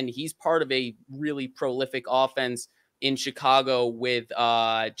 And he's part of a really prolific offense in Chicago with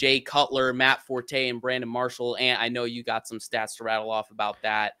Jay Cutler, Matt Forte, and Brandon Marshall. And I know you got some stats to rattle off about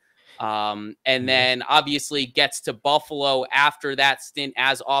that. And then obviously gets to Buffalo after that stint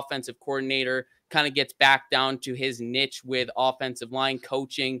as offensive coordinator, kind of gets back down to his niche with offensive line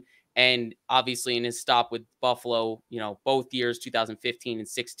coaching. And obviously in his stop with Buffalo, both years, 2015 and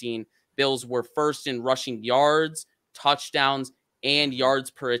 16, Bills were first in rushing yards, touchdowns, and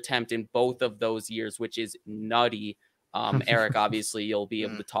yards per attempt in both of those years, which is nutty. Erik, obviously you'll be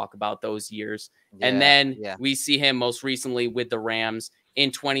able to talk about those years. And then we see him most recently with the Rams in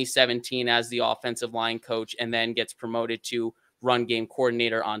 2017 as the offensive line coach, and then gets promoted to run game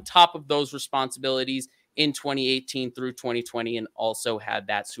coordinator on top of those responsibilities in 2018 through 2020, and also had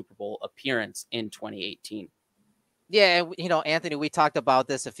that Super Bowl appearance in 2018. Yeah, Anthony, we talked about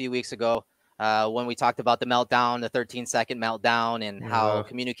this a few weeks ago when we talked about the meltdown, the 13-second meltdown, and how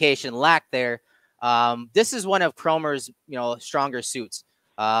communication lacked there. This is one of Kromer's, stronger suits.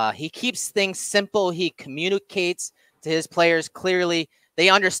 He keeps things simple. He communicates to his players clearly. They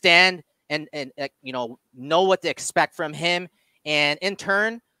understand and know what to expect from him. And in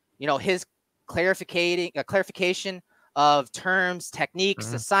turn, his clarification of terms,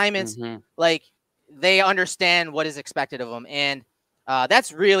 techniques, assignments, like they understand what is expected of them. And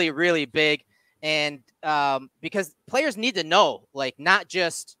that's really, really big. And because players need to know, like, not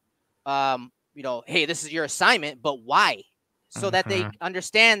just, hey, this is your assignment, but why? So that they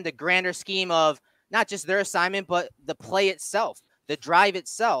understand the grander scheme of not just their assignment, but the play itself, the drive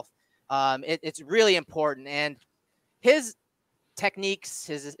itself. It's really important. And his techniques,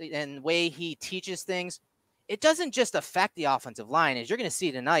 and way he teaches things, it doesn't just affect the offensive line, as you're going to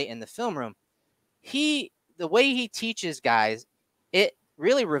see tonight in the film room. The way he teaches guys, it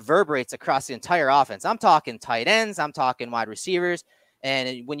really reverberates across the entire offense. I'm talking tight ends, I'm talking wide receivers.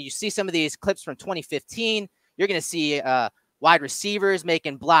 And when you see some of these clips from 2015, you're going to see wide receivers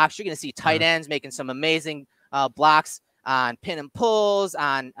making blocks. You're going to see tight ends making some amazing blocks on pin and pulls,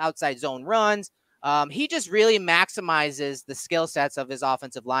 on outside zone runs. He just really maximizes the skill sets of his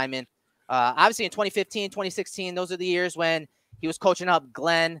offensive linemen. Obviously, in 2015, 2016, those are the years when he was coaching up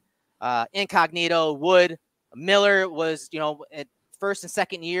Glenn, Incognito, Wood. Miller was, at first and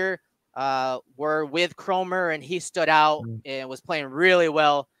second year, were with Kromer, and he stood out and was playing really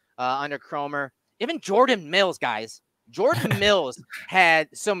well under Kromer. Even Jordan Mills, guys. Jordan Mills had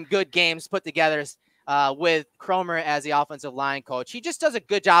some good games put together with Kromer as the offensive line coach. He just does a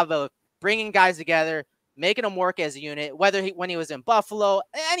good job of bringing guys together, making them work as a unit, whether when he was in Buffalo,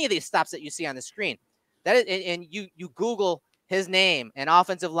 any of these stops that you see on the screen. And you Google his name and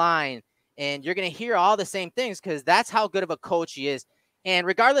offensive line, and you're going to hear all the same things because that's how good of a coach he is. And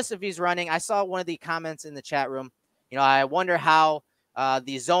regardless if he's running, I saw one of the comments in the chat room. I wonder how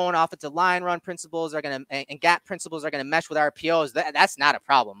the zone offensive line run principles are going to, and gap principles are going to mesh with RPOs. That's not a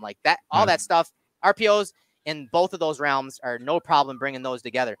problem. Like that, all that stuff, RPOs in both of those realms are no problem bringing those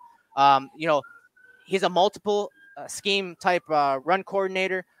together. He's a multiple scheme type run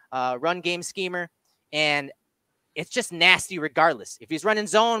coordinator, run game schemer, and it's just nasty regardless. If he's running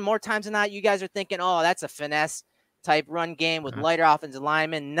zone more times than not, you guys are thinking, oh, that's a finesse type run game with lighter offensive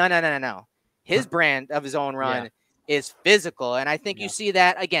linemen. No. His brand of his own run is physical. And I think you see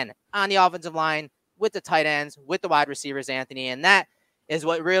that, again, on the offensive line, with the tight ends, with the wide receivers, Anthony. And that is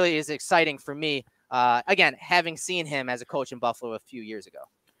what really is exciting for me, again, having seen him as a coach in Buffalo a few years ago.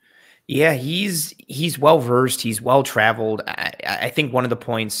 Yeah, he's well versed. He's well traveled. I think one of the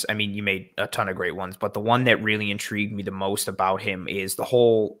points, I mean, you made a ton of great ones, but the one that really intrigued me the most about him is the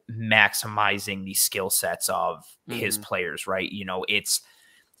whole maximizing the skill sets of his players, right? You know,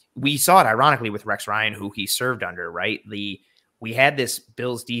 we saw it ironically with Rex Ryan, who he served under, right? We had this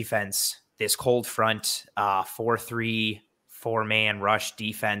Bills defense, this cold front, 4-3, 4-man rush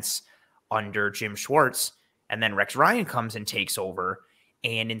defense under Jim Schwartz, and then Rex Ryan comes and takes over.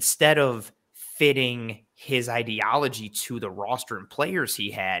 And instead of fitting his ideology to the roster and players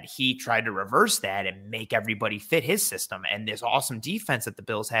he had, he tried to reverse that and make everybody fit his system. And this awesome defense that the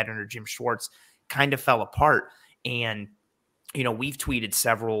Bills had under Jim Schwartz kind of fell apart. And, you know, we've tweeted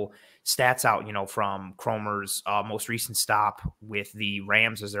several stats out, you know, from Kromer's most recent stop with the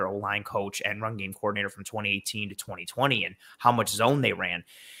Rams as their O-line coach and run game coordinator from 2018 to 2020 and how much zone they ran.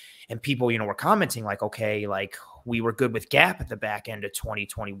 And people, you know, were commenting like, okay, like we were good with gap at the back end of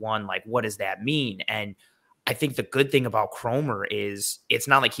 2021. Like, what does that mean? And I think the good thing about Kromer is it's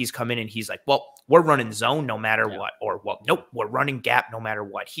not like he's come in and he's like, well, we're running zone no matter what, or well, nope, we're running gap no matter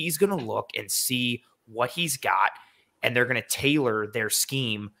what. He's going to look and see what he's got, and they're going to tailor their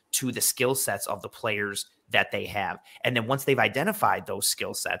scheme to the skill sets of the players that they have. And then once they've identified those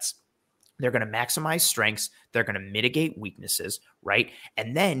skill sets, they're going to maximize strengths. They're going to mitigate weaknesses, right?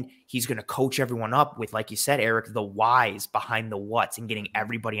 And then he's going to coach everyone up with, like you said, Erik, the whys behind the whats and getting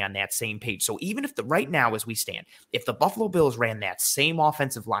everybody on that same page. So even if right now as we stand, if the Buffalo Bills ran that same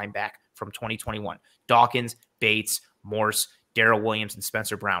offensive line back from 2021, Dawkins, Bates, Morse, Darrell Williams, and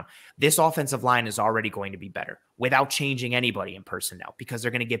Spencer Brown, this offensive line is already going to be better without changing anybody in personnel because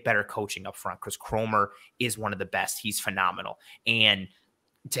they're going to get better coaching up front because Kromer is one of the best. He's phenomenal. And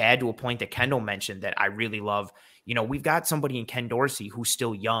to add to a point that Kendall mentioned that I really love, you know, we've got somebody in Ken Dorsey who's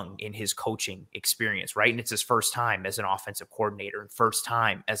still young in his coaching experience, right? And it's his first time as an offensive coordinator and first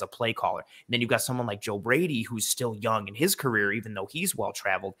time as a play caller. And then you've got someone like Joe Brady who's still young in his career, even though he's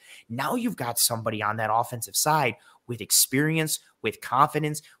well-traveled. Now you've got somebody on that offensive side with experience, with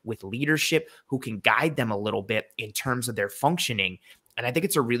confidence, with leadership who can guide them a little bit in terms of their functioning. And I think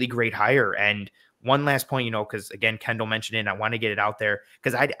it's a really great hire. And one last point, you know, because again, Kendall mentioned it, and I want to get it out there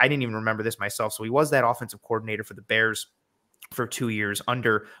because I didn't even remember this myself. So he was that offensive coordinator for the Bears for 2 years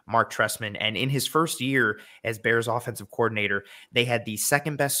under Mark Trestman. And in his first year as Bears offensive coordinator, they had the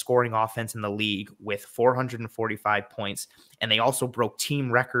second best scoring offense in the league with 445 points. And they also broke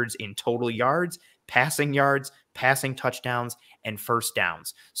team records in total yards, passing touchdowns, and first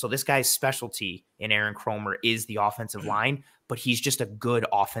downs. So this guy's specialty in Aaron Kromer is the offensive line, but he's just a good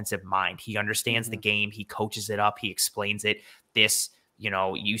offensive mind. He understands the game. He coaches it up. He explains it. This, you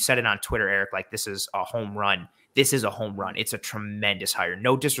know, you said it on Twitter, Erik, like this is a home run. This is a home run. It's a tremendous hire.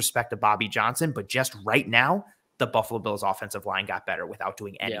 No disrespect to Bobby Johnson, but just right now, the Buffalo Bills offensive line got better without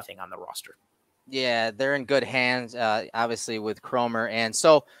doing anything on the roster. Yeah, they're in good hands, obviously, with Kromer. And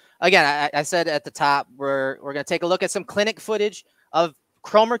so, again, I said at the top, we're going to take a look at some clinic footage of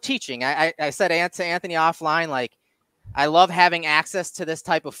Kromer teaching. I said to Anthony offline, like, I love having access to this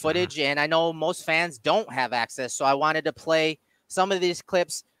type of footage, and I know most fans don't have access, so I wanted to play some of these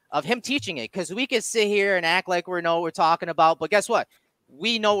clips of him teaching it because we could sit here and act like we know what we're talking about, but guess what?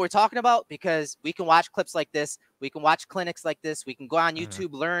 We know what we're talking about because we can watch clips like this. We can watch clinics like this. We can go on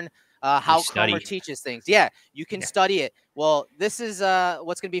YouTube, learn how Kromer teaches things. Yeah, you can study it. Well, this is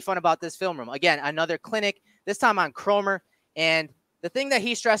what's going to be fun about this film room. Again, another clinic, this time on Kromer. And the thing that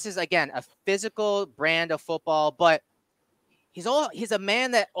he stresses, again, a physical brand of football, but he's a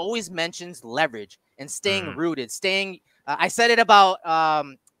man that always mentions leverage and staying rooted, I said it about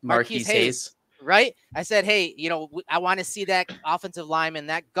Marquise Hayes, right? I said, hey, you know, I want to see that offensive lineman,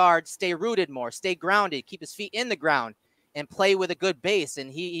 that guard, stay rooted more, stay grounded, keep his feet in the ground, and play with a good base.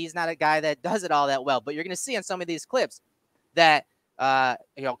 And he's not a guy that does it all that well. But you're going to see in some of these clips that,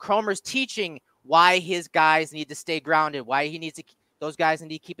 you know, Kromer's teaching why his guys need to stay grounded, why those guys need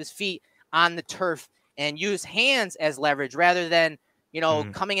to keep his feet on the turf and use hands as leverage rather than, you know,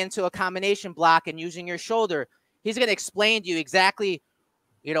 coming into a combination block and using your shoulder. He's going to explain to you exactly,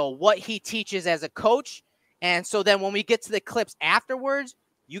 you know, what he teaches as a coach. And so then when we get to the clips afterwards,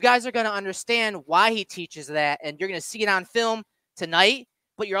 you guys are going to understand why he teaches that. And you're going to see it on film tonight,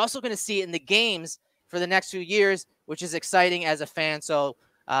 but you're also going to see it in the games for the next few years, which is exciting as a fan. So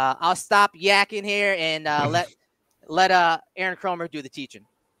I'll stop yakking here and let Aaron Kromer do the teaching.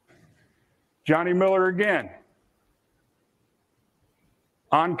 Johnny Miller again.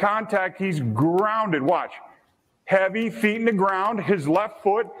 On contact, he's grounded. Watch. Heavy, feet in the ground, his left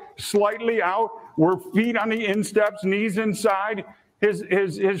foot slightly out. We're feet on the insteps, knees inside. His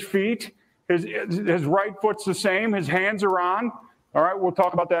feet, his right foot's the same. His hands are on. All right, we'll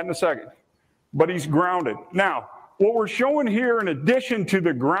talk about that in a second. But he's grounded. Now, what we're showing here in addition to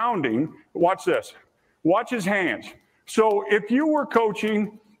the grounding, watch this. Watch his hands. So if you were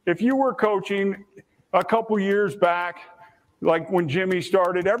coaching a couple years back, like when Jimmy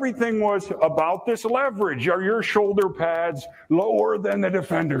started, everything was about this leverage. Are your shoulder pads lower than the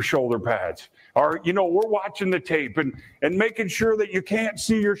defender's shoulder pads? Or, we're watching the tape and making sure that you can't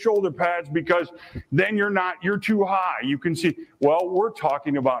see your shoulder pads because then you're too high. You can see, well, we're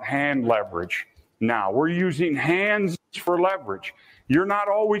talking about hand leverage. Now we're using hands for leverage. You're not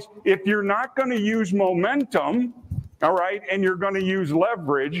always, if you're not going to use momentum, all right, and you're going to use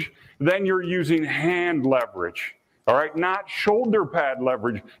leverage, then you're using hand leverage. All right, not shoulder pad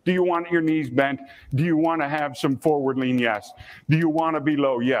leverage. Do you want your knees bent? Do you want to have some forward lean? Yes. Do you want to be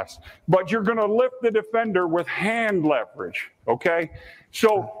low? Yes. But you're going to lift the defender with hand leverage, okay?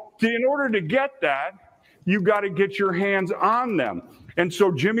 So in order to get that, you got to get your hands on them. And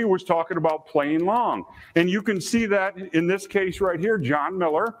so Jimmy was talking about playing long. And you can see that in this case right here, John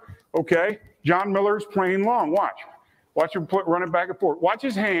Miller, okay? John Miller's playing long. Watch him run it back and forth. Watch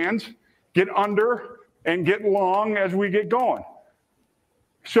his hands get under and get long as we get going.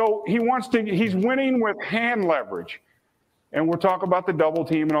 So he's winning with hand leverage. And we'll talk about the double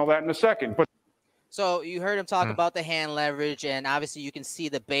team and all that in a second. But so you heard him talk about the hand leverage, and obviously you can see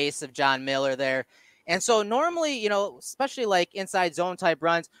the base of John Miller there. And so normally, especially like inside zone type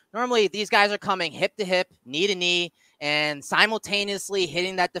runs, normally these guys are coming hip to hip, knee to knee, and simultaneously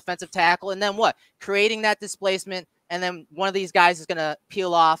hitting that defensive tackle. And then what? Creating that displacement. And then one of these guys is going to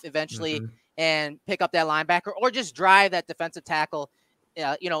peel off eventually and pick up that linebacker, or just drive that defensive tackle,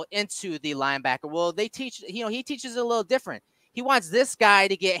 into the linebacker. Well, he teaches it a little different. He wants this guy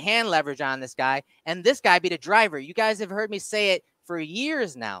to get hand leverage on this guy, and this guy be the driver. You guys have heard me say it for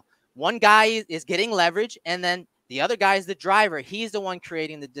years now. One guy is getting leverage, and then the other guy is the driver. He's the one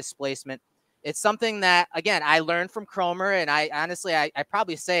creating the displacement. It's something that, again, I learned from Kromer, and I honestly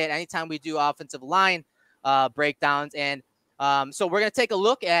probably say it anytime we do offensive line breakdowns. And so we're going to take a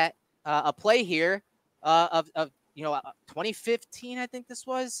look at a play here of 2015, I think this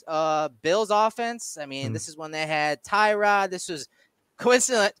was, Bills offense. I mean, this is when they had Tyrod. This was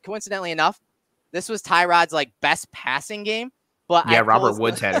coincidentally enough, this was Tyrod's like best passing game. But yeah, Robert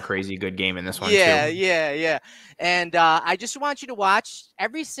Woods had a crazy good game in this one too. Yeah. And I just want you to watch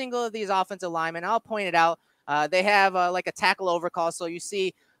every single of these offensive linemen. I'll point it out. They have like a tackle overcall. So you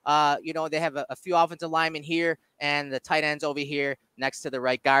see, they have a few offensive linemen here and the tight ends over here next to the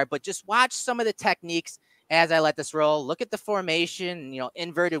right guard. But just watch some of the techniques as I let this roll. Look at the formation,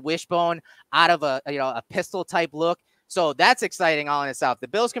 inverted wishbone out of a pistol type look. So that's exciting all in itself. The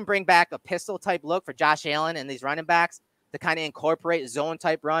Bills can bring back a pistol type look for Josh Allen and these running backs to kind of incorporate zone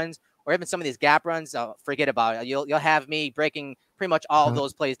type runs, or even some of these gap runs. Forget about it. You'll have me breaking pretty much all of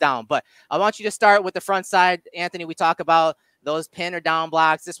those plays down. But I want you to start with the front side. Anthony, we talk about those pin or down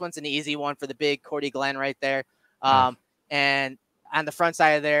blocks. This one's an easy one for the big Cordy Glenn right there. And on the front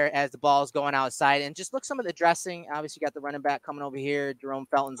side of there, as the ball is going outside, and just look some of the dressing. Obviously, you got the running back coming over here. Jerome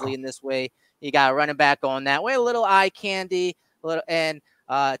Felton's leading this way. You got a running back going that way. A little eye candy, and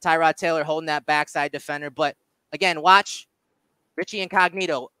Tyrod Taylor holding that backside defender. But again, watch Richie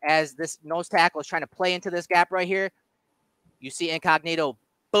Incognito as this nose tackle is trying to play into this gap right here. You see Incognito,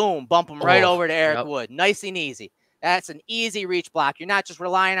 boom, bump him right over to Erik Wood. Nice and easy. That's an easy reach block. You're not just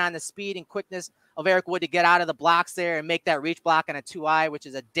relying on the speed and quickness of Erik Wood to get out of the blocks there and make that reach block on a 2-eye, which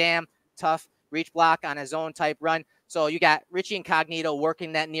is a damn tough reach block on a zone type run. So you got Richie Incognito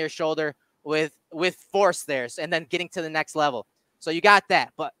working that near shoulder with force there, and then getting to the next level. So you got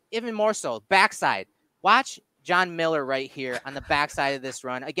that, but even more so, backside. Watch John Miller right here on the backside of this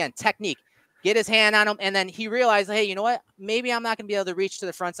run. Again, technique. Get his hand on him, and then he realized, hey, you know what? Maybe I'm not going to be able to reach to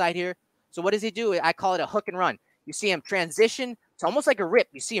the front side here. So what does he do? I call it a hook and run. You see him transition. It's almost like a rip.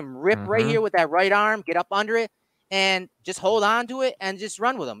 You see him rip right here with that right arm, get up under it, and just hold on to it and just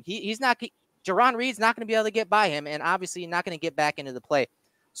run with him. Jaron Reed's not going to be able to get by him, and obviously not going to get back into the play.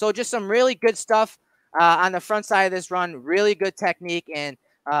 So just some really good stuff on the front side of this run. Really good technique, and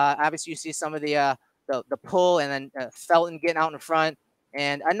obviously you see some of the pull, and then Felton getting out in front,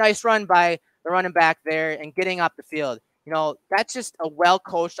 and a nice run by the running back there and getting up the field. That's just a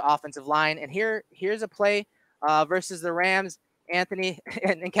well-coached offensive line. And here's a play versus the Rams, Anthony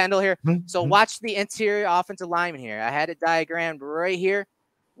and Kendall here. So watch the interior offensive lineman here. I had it diagrammed right here.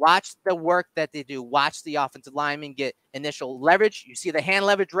 Watch the work that they do. Watch the offensive lineman get initial leverage. You see the hand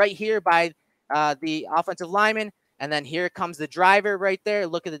leverage right here by the offensive lineman. And then here comes the driver right there.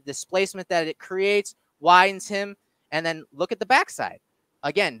 Look at the displacement that it creates, widens him. And then look at the backside.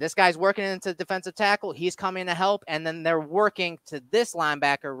 again, this guy's working into defensive tackle. He's coming to help. And then they're working to this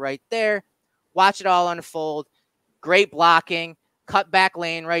linebacker right there. Watch it all unfold. Great blocking. Cut back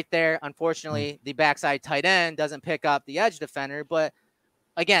lane right there. Unfortunately, the backside tight end doesn't pick up the edge defender. But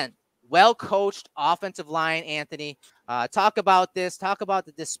again, well-coached offensive line, Anthony. Talk about this. Talk about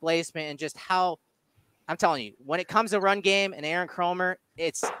the displacement and just how, I'm telling you, when it comes to run game and Aaron Kromer,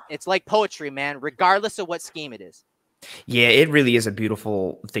 it's like poetry, man, regardless of what scheme it is. Yeah, it really is a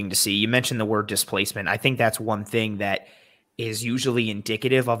beautiful thing to see. You mentioned the word displacement. I think that's one thing that is usually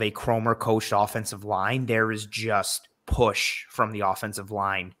indicative of a Kromer coached offensive line. There is just push from the offensive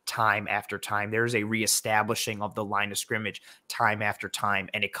line time after time. There's a reestablishing of the line of scrimmage time after time,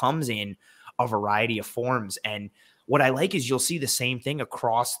 and it comes in a variety of forms. And what I like is you'll see the same thing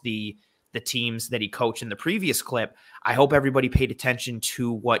across the teams that he coached in the previous clip. I hope everybody paid attention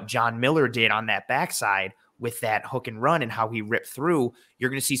to what John Miller did on that backside with that hook and run and how he ripped through. You're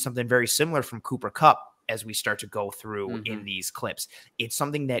going to see something very similar from Cooper Kupp as we start to go through in these clips. It's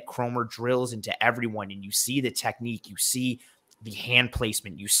something that Kromer drills into everyone, and you see the technique, you see the hand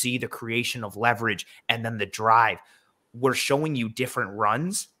placement, you see the creation of leverage, and then the drive. We're showing you different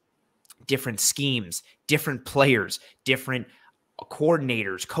runs, different schemes, different players, different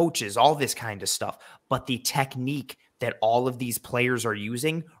coordinators, coaches, all this kind of stuff. But the technique that all of these players are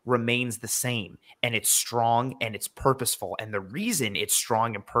using remains the same, and it's strong and it's purposeful. And the reason it's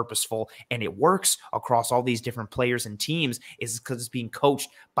strong and purposeful and it works across all these different players and teams is because it's being coached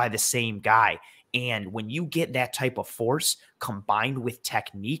by the same guy. And when you get that type of force combined with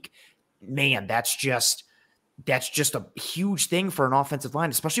technique, man, that's just a huge thing for an offensive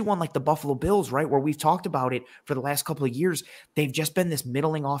line, especially one like the Buffalo Bills, right? Where we've talked about it for the last couple of years. They've just been this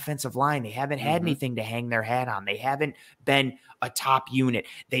middling offensive line. They haven't had anything to hang their hat on. They haven't been a top unit.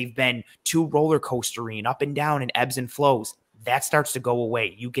 They've been too roller coastery, up and down and ebbs and flows. That starts to go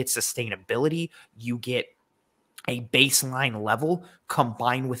away. You get sustainability. You get a baseline level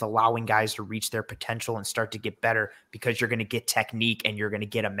combined with allowing guys to reach their potential and start to get better, because you're going to get technique and you're going to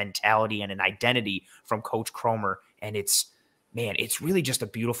get a mentality and an identity from Coach Kromer. And it's really just a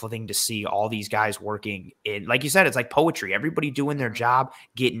beautiful thing to see all these guys working in, like you said, it's like poetry, everybody doing their job,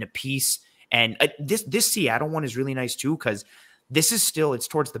 getting a piece. And this Seattle one is really nice too, because this is still, it's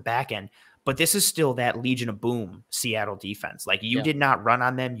towards the back end, but this is still that Legion of Boom Seattle defense. Like you did not run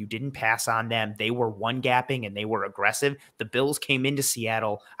on them. You didn't pass on them. They were one gapping and they were aggressive. The Bills came into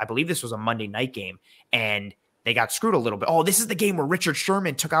Seattle. I believe this was a Monday night game, and they got screwed a little bit. Oh, this is the game where Richard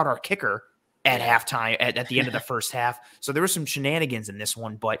Sherman took out our kicker at halftime at the end of the first half. So there were some shenanigans in this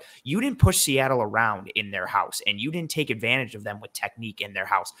one, but you didn't push Seattle around in their house, and you didn't take advantage of them with technique in their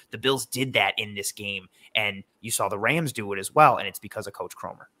house. The Bills did that in this game, and you saw the Rams do it as well, and it's because of Coach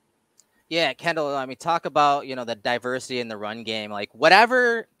Kromer. Yeah, Kendall, I mean, talk about, the diversity in the run game. Like,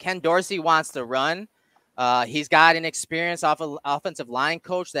 whatever Ken Dorsey wants to run, he's got an experienced offensive line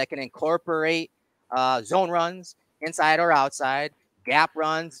coach that can incorporate zone runs, inside or outside, gap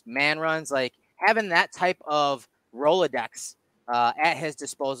runs, man runs. Like, having that type of Rolodex at his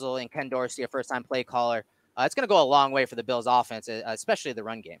disposal in Ken Dorsey, a first-time play caller, it's going to go a long way for the Bills' offense, especially the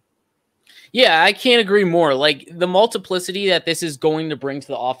run game. Yeah, I can't agree more. Like, the multiplicity that this is going to bring to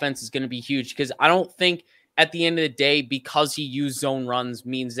the offense is going to be huge, because I don't think at the end of the day, because he used zone runs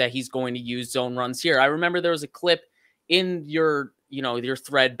means that he's going to use zone runs here. I remember there was a clip in your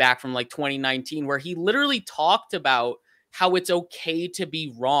thread back from like 2019 where he literally talked about how it's okay to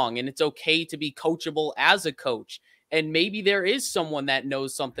be wrong and it's okay to be coachable as a coach. And maybe there is someone that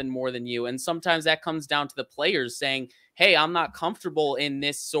knows something more than you. And sometimes that comes down to the players saying, hey, I'm not comfortable in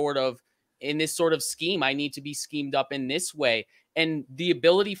this sort of scheme. I need to be schemed up in this way. And the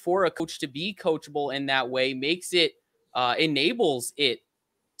ability for a coach to be coachable in that way makes it, enables it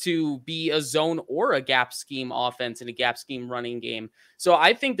to be a zone or a gap scheme offense and a gap scheme running game. So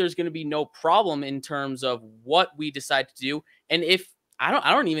I think there's going to be no problem in terms of what we decide to do. And if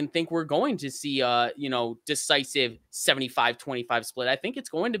I don't even think we're going to see decisive 75-25 split. I think it's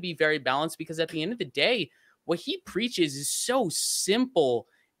going to be very balanced, because at the end of the day, what he preaches is so simple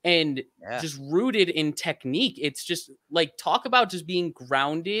and just rooted in technique. It's just like, talk about just being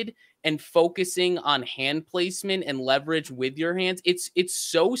grounded and focusing on hand placement and leverage with your hands. It's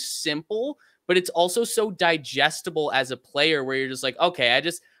so simple, but it's also so digestible as a player, where you're just like, okay, I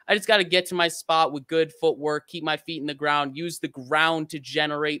just got to get to my spot with good footwork, keep my feet in the ground, use the ground to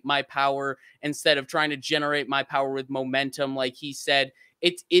generate my power instead of trying to generate my power with momentum. Like he said,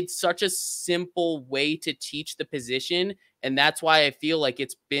 it's such a simple way to teach the position. And that's why I feel like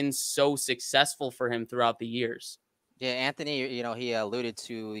it's been so successful for him throughout the years. Yeah, Anthony, he alluded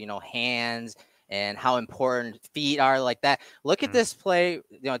to, hands and how important feet are like that. Look at this play,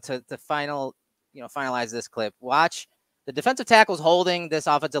 to finalize this clip. Watch the defensive tackle's holding this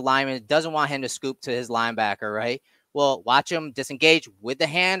offensive lineman, doesn't want him to scoop to his linebacker, right? Well, watch him disengage with the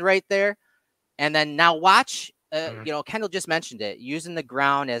hand right there. And then now watch, Kendall just mentioned it, using the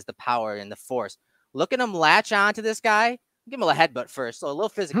ground as the power and the force. Look at him latch on to this guy. Give him a headbutt first, so a little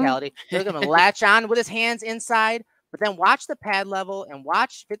physicality. Look at him latch on with his hands inside, but then watch the pad level and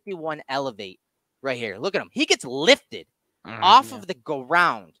watch 51 elevate right here. Look at him. He gets lifted off of the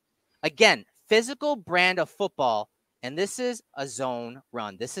ground. Again, physical brand of football, and this is a zone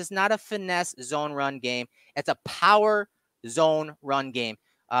run. This is not a finesse zone run game. It's a power zone run game.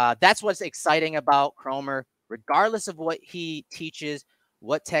 That's what's exciting about Kromer, regardless of what he teaches,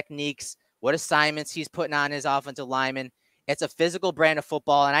 what techniques, what assignments he's putting on his offensive linemen. It's a physical brand of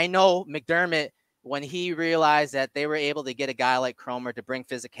football. And I know McDermott, when he realized that they were able to get a guy like Kromer to bring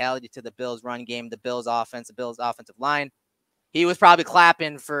physicality to the Bills run game, the Bills offense, the Bills offensive line, he was probably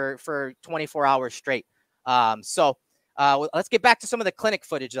clapping for 24 hours straight. So let's get back to some of the clinic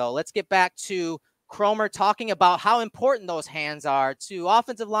footage, though. Let's get back to Kromer talking about how important those hands are to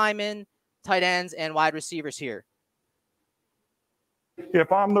offensive linemen, tight ends, and wide receivers here.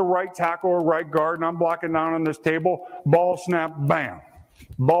 If I'm the right tackle or right guard and I'm blocking down on this table, ball snap, bam.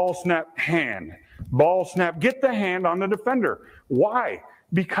 Ball snap, hand. Ball snap, get the hand on the defender. Why?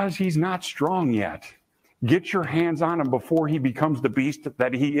 Because he's not strong yet. Get your hands on him before he becomes the beast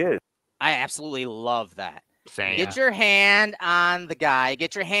that he is. I absolutely love that. Same. Get your hand on the guy.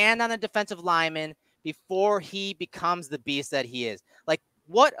 Get your hand on the defensive lineman before he becomes the beast that he is. Like,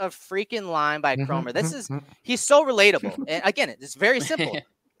 what a freaking line by Kromer. He's so relatable. And again, it's very simple.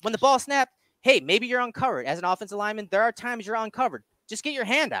 When the ball snapped, hey, maybe you're uncovered. As an offensive lineman, there are times you're uncovered. Just get your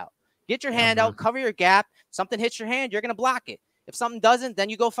hand out. Get your hand out, cover your gap. Something hits your hand, you're going to block it. If something doesn't, then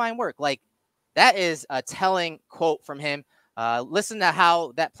you go find work. Like, that is a telling quote from him. Listen to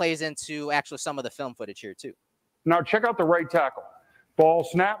how that plays into actually some of the film footage here, too. Now, check out the right tackle. Ball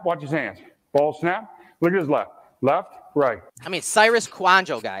snap, watch his hands. Ball snap, look at his left. Left, right. I mean, Cyrus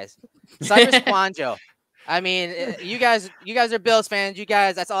Kwanjo, guys. Cyrus Kwanjo. I mean, you guys are Bills fans. You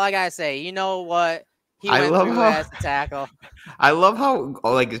guys, that's all I got to say. You know what he went through as a tackle. I love how,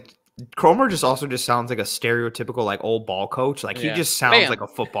 like, Kromer just sounds like a stereotypical, like, old ball coach. Like, he just sounds like a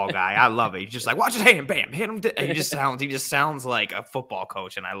football guy. I love it. He's just like, watch his hand, bam, hit him. He just sounds like a football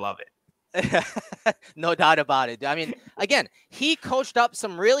coach, and I love it. No doubt about it. I mean, again, he coached up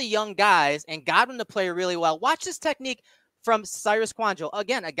some really young guys and got them to play really well. Watch this technique from Cyrus Kwanjo.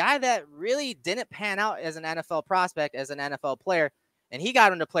 Again, a guy that really didn't pan out as an NFL prospect, as an NFL player, and he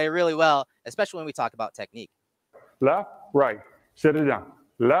got him to play really well, especially when we talk about technique. Left, right. Sit it down.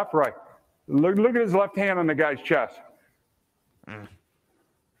 Left, right. Look at his left hand on the guy's chest.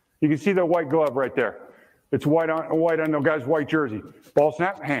 You can see the white glove right there. It's white on the guy's white jersey. Ball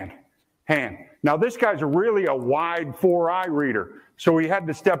snap, hand. Now, this guy's really a wide 4-eye reader, so he had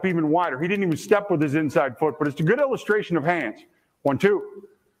to step even wider. He didn't even step with his inside foot, but it's a good illustration of hands. 1, 2.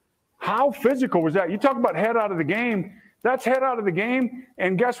 How physical was that? You talk about head out of the game. That's head out of the game,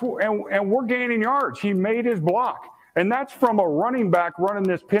 and guess what? And we're gaining yards. He made his block, and that's from a running back running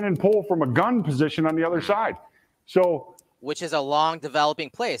this pin and pull from a gun position on the other side. So, which is a long developing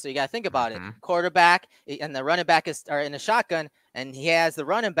play. So you got to think about it. Quarterback and the running back are in a shotgun, and he has the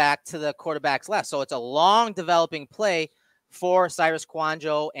running back to the quarterback's left. So it's a long developing play for Cyrus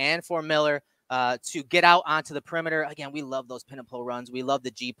Kwanjo and for Miller to get out onto the perimeter. Again, we love those pin and pull runs. We love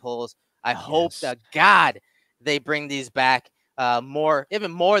the G pulls. I hope to God they bring these back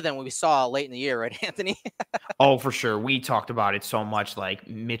even more than we saw late in the year, right, Anthony? Oh, for sure. We talked about it so much, like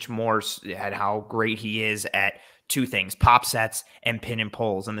Mitch Morse had how great he is at two things, pop sets and pin and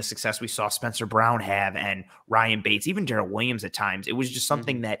pulls, and the success we saw Spencer Brown have and Ryan Bates, even Darrell Williams at times. It was just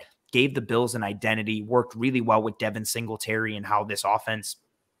something that gave the Bills an identity, worked really well with Devin Singletary and how this offense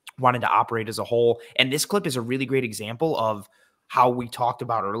wanted to operate as a whole. And this clip is a really great example of how we talked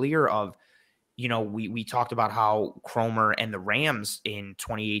about earlier of, we talked about how Kromer and the Rams in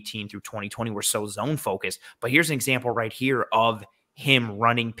 2018 through 2020 were so zone focused. But here's an example right here of him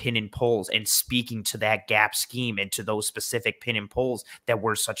running pin and pulls and speaking to that gap scheme and to those specific pin and pulls that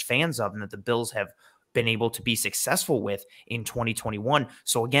we're such fans of and that the Bills have been able to be successful with in 2021.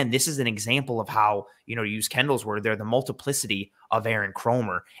 So again, this is an example of how, to use Kendall's word there, the multiplicity of Aaron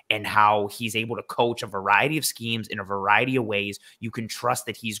Kromer and how he's able to coach a variety of schemes in a variety of ways. You can trust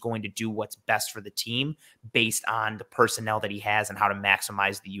that he's going to do what's best for the team based on the personnel that he has and how to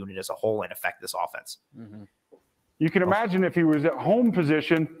maximize the unit as a whole and affect this offense. You can imagine if he was at home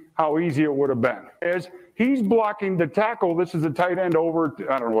position, how easy it would have been. he's blocking the tackle. This is a tight end over,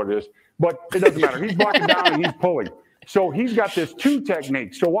 I don't know what it is, but it doesn't matter. He's blocking down and he's pulling. So he's got this 2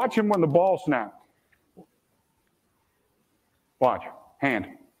 technique. So watch him when the ball snaps. Watch. Hand.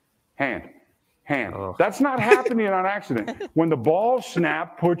 Oh. That's not happening on accident. When the ball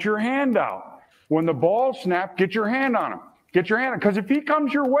snap, put your hand out. When the ball snap, get your hand on him. Get your hand on him. Because if he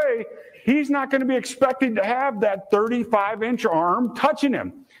comes your way, he's not going to be expecting to have that 35-inch arm touching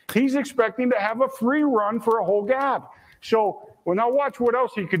him. He's expecting to have a free run for a whole gap. So, well, now watch what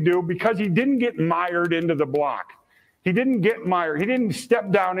else he could do, because he didn't get mired into the block. He didn't get mired. He didn't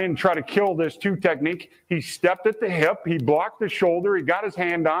step down in and try to kill this 2 technique. He stepped at the hip. He blocked the shoulder. He got his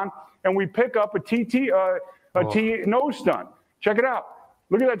hand on, and we pick up a T nose stunt. Check it out.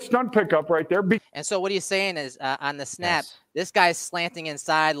 Look at that stunt pickup right there. And so what he's saying is on the snap, this guy's slanting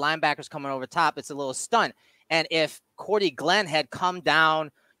inside, linebackers coming over top. It's a little stunt. And if Cordy Glenn had come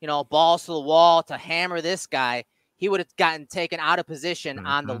down, balls to the wall to hammer this guy, he would have gotten taken out of position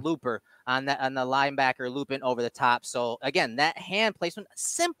on the looper, on the linebacker looping over the top. So again, that hand placement,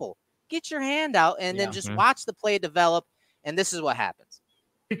 simple. Get your hand out and then just watch the play develop. And this is what happens.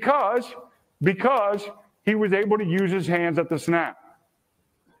 Because he was able to use his hands at the snap.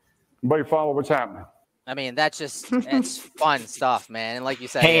 Everybody follow what's happening? I mean, it's fun stuff, man. And like you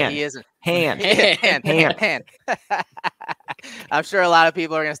said, he isn't hand. I'm sure a lot of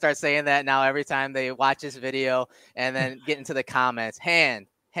people are going to start saying that now every time they watch this video and then get into the comments, hand.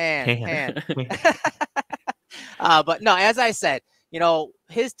 But no, as I said,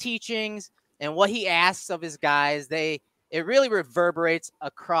 his teachings and what he asks of his guys, it really reverberates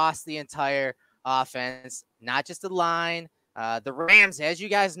across the entire offense, not just the line. The Rams, as you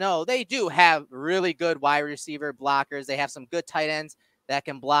guys know, they do have really good wide receiver blockers. They have some good tight ends that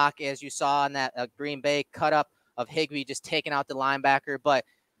can block, as you saw in that Green Bay cut up of Higbee just taking out the linebacker. But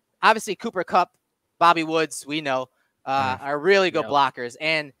obviously Cooper Kupp, Bobby Woods, we know, are really good blockers.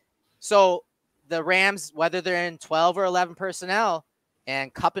 And so the Rams, whether they're in 12 or 11 personnel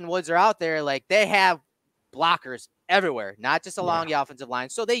and Kupp and Woods are out there, like they have blockers everywhere, not just along the offensive line.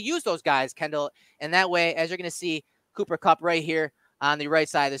 So they use those guys, Kendall. And that way, as you're going to see Cooper Kupp right here on the right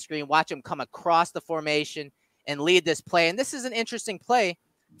side of the screen, watch him come across the formation and lead this play. And this is an interesting play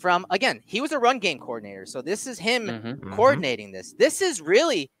from, again, he was a run game coordinator. So this is him coordinating this. This is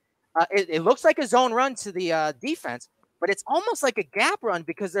really, it looks like a zone run to the defense, but it's almost like a gap run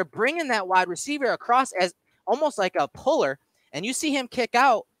because they're bringing that wide receiver across as almost like a puller. And you see him kick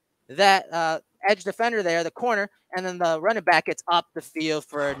out that edge defender there, the corner, and then the running back gets up the field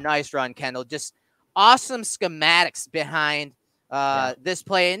for a nice run, Kendall. Just awesome schematics behind this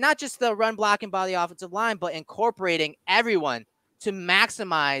play, and not just the run blocking by the offensive line, but incorporating everyone to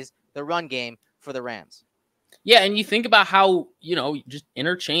maximize the run game for the Rams. Yeah, and you think about how, just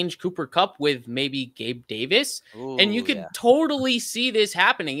interchange Cooper Kupp with maybe Gabe Davis, and you could totally see this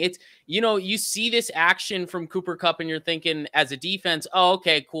happening. It's, you see this action from Cooper Kupp, and you're thinking as a defense, oh,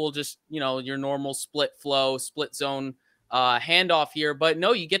 okay, cool, just, your normal split flow, split zone handoff here. But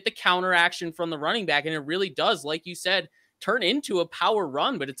no, you get the counter action from the running back, and it really does, like you said, turn into a power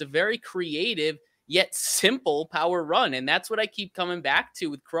run, but it's a very creative yet simple power run. And that's what I keep coming back to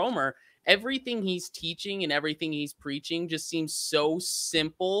with Kromer. Everything he's teaching and everything he's preaching just seems so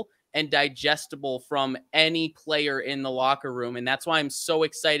simple and digestible from any player in the locker room. And that's why I'm so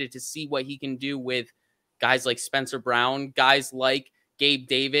excited to see what he can do with guys like Spencer Brown, guys like Gabe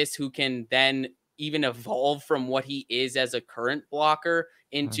Davis, who can then even evolve from what he is as a current blocker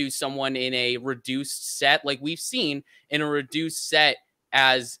into someone in a reduced set, like we've seen in a reduced set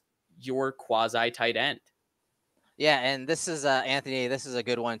as your quasi tight end. Yeah, and this is Anthony. This is a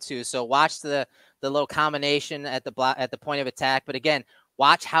good one too. So watch the little combination at the point of attack. But again,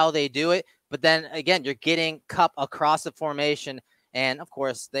 watch how they do it. But then again, you're getting Kupp across the formation, and of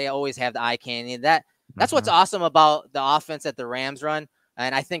course, they always have the eye candy. That's what's awesome about the offense that the Rams run.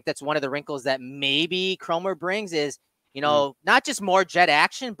 And I think that's one of the wrinkles that maybe Kromer brings is, not just more jet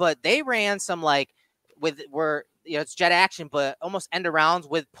action, but they ran some it's jet action, but almost end arounds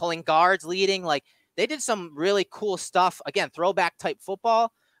with pulling guards leading. Like they did some really cool stuff. Again, throwback type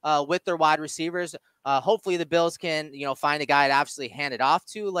football with their wide receivers. Hopefully the Bills can, find a guy to obviously hand it off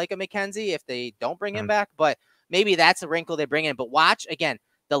to, like a McKenzie, if they don't bring him back. But maybe that's a wrinkle they bring in. But watch, again,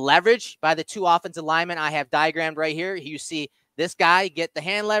 the leverage by the two offensive linemen I have diagrammed right here. You see this guy get the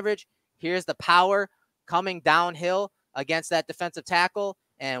hand leverage. Here's the power coming downhill against that defensive tackle,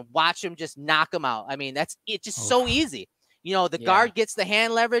 and watch him just knock him out. I mean, it's just so easy. The guard gets the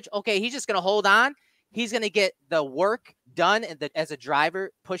hand leverage. Okay, he's just going to hold on. He's going to get the work done as a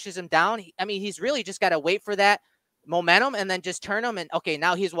driver pushes him down. He's really just got to wait for that momentum and then just turn him. And okay,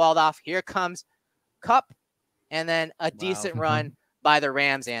 now he's walled off. Here comes Kupp, and then a decent run by the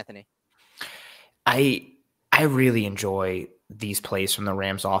Rams, Anthony. I really enjoy these plays from the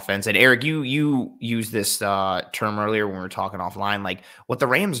Rams offense. And Erik, you used this term earlier when we were talking offline, like what the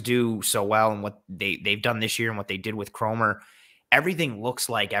Rams do so well and what they've done this year and what they did with Kromer, everything looks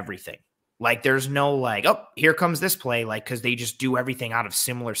like everything. Like there's no like, oh, here comes this play, like because they just do everything out of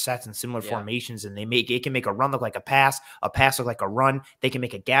similar sets and similar formations, and it can make a run look like a pass look like a run. They can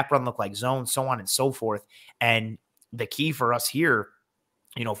make a gap run look like zone, so on and so forth. And the key for us here,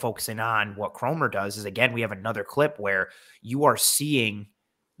 you know, focusing on what Kromer does is, again, we have another clip where you are seeing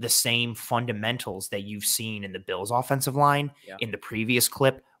the same fundamentals that you've seen in the Bills offensive line in the previous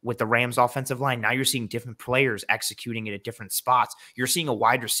clip with the Rams offensive line. Now you're seeing different players executing it at different spots. You're seeing a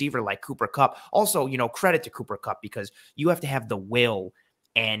wide receiver like Cooper Kupp. Also, you know, credit to Cooper Kupp because you have to have the will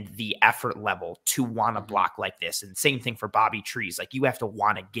and the effort level to want to block like this. And same thing for Bobby Trees. Like you have to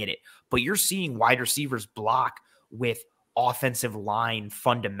want to get it. But you're seeing wide receivers block with offensive line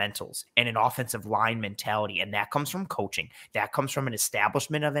fundamentals and an offensive line mentality. And that comes from coaching. That comes from an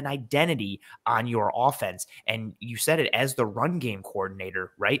establishment of an identity on your offense. And you said it as the run game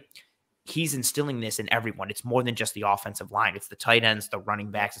coordinator, right? He's instilling this in everyone. It's more than just the offensive line. It's the tight ends, the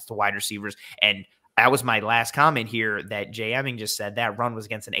running backs, it's the wide receivers. And that was my last comment here that Jay Emming just said. That run was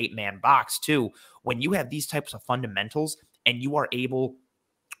against an 8-man box too. When you have these types of fundamentals and you are able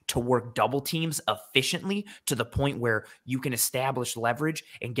to work double teams efficiently to the point where you can establish leverage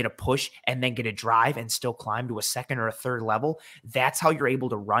and get a push and then get a drive and still climb to a second or a third level. That's how you're able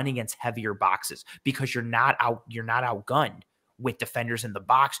to run against heavier boxes because you're not outgunned with defenders in the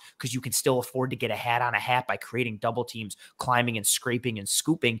box because you can still afford to get a hat on a hat by creating double teams, climbing and scraping and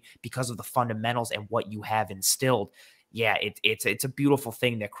scooping because of the fundamentals and what you have instilled. Yeah, it's a beautiful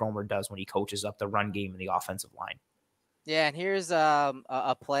thing that Kromer does when he coaches up the run game and the offensive line. Yeah, and here's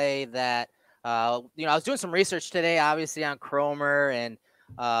a play that, you know, I was doing some research today, obviously, on Kromer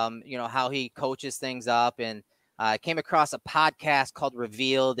and, you know, how he coaches things up. And I came across a podcast called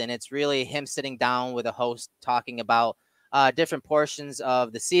Revealed, and it's really him sitting down with a host talking about different portions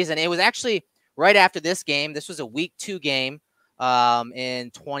of the season. It was actually right after this game. This was a week 2 game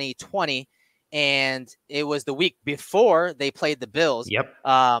in 2020, and it was the week before they played the Bills. Yep.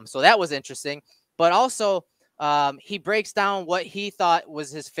 So that was interesting. But also, he breaks down what he thought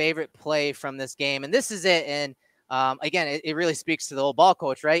was his favorite play from this game. And this is it. And again, it really speaks to the old ball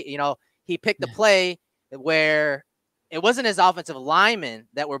coach, right? You know, he picked a play where it wasn't his offensive linemen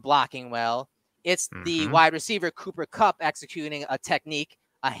that were blocking well. It's the wide receiver, Cooper Kupp, executing a technique,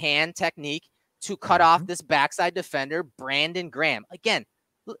 a hand technique to cut off this backside defender, Brandon Graham. Again,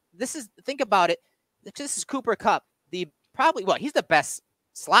 think about it. This is Cooper Kupp, he's the best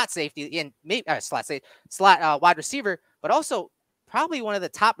slot safety and maybe slot wide receiver, but also probably one of the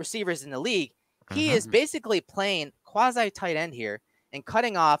top receivers in the league. He is basically playing quasi tight end here and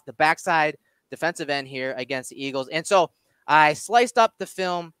cutting off the backside defensive end here against the Eagles. And so I sliced up the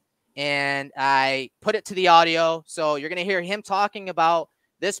film and I put it to the audio. So you're going to hear him talking about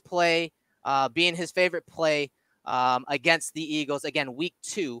this play being his favorite play against the Eagles. Again, week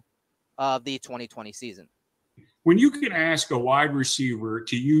 2 of the 2020 season. When you can ask a wide receiver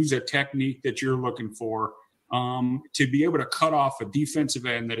to use a technique that you're looking for to be able to cut off a defensive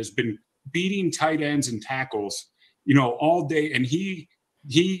end that has been beating tight ends and tackles, you know, all day, and he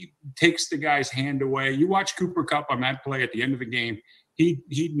takes the guy's hand away. You watch Cooper Kupp on that play at the end of the game.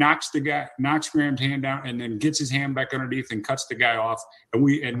 He knocks Graham's hand down and then gets his hand back underneath and cuts the guy off.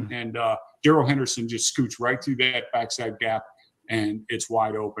 And Darrell Henderson just scoots right through that backside gap. And it's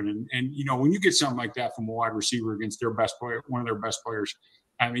wide open. And you know, when you get something like that from a wide receiver against their best player, one of their best players,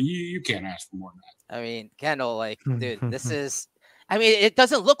 I mean, you can't ask for more than that. I mean, Kendall, like, dude, this is, I mean, it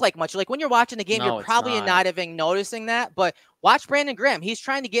doesn't look like much. Like when you're watching the game, you're probably not even noticing that. But watch Brandon Graham. He's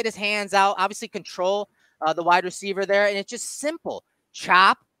trying to get his hands out, obviously control the wide receiver there. And it's just simple.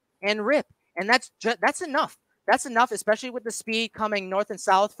 Chop and rip. And that's enough. That's enough, especially with the speed coming north and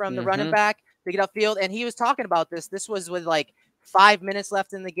south from the running back to get upfield. And he was talking about this. This was with like 5 minutes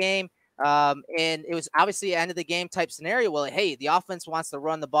left in the game. And it was obviously an end of the game type scenario. Well, hey, the offense wants to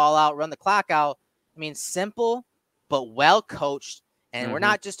run the ball out, run the clock out. I mean, simple, but well coached. And we're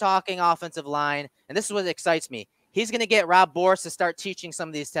not just talking offensive line. And this is what excites me. He's going to get Rob Borst to start teaching some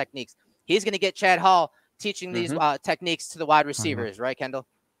of these techniques. He's going to get Chad Hall teaching these techniques to the wide receivers, right, Kendall?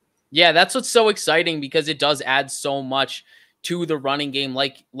 Yeah, that's what's so exciting because it does add so much to the running game.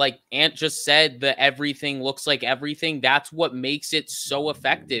 Like Ant just said, the everything looks like everything. That's what makes it so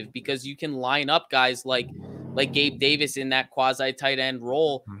effective because you can line up guys like Gabe Davis in that quasi tight end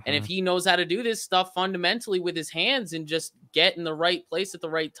role. And if he knows how to do this stuff fundamentally with his hands and just get in the right place at the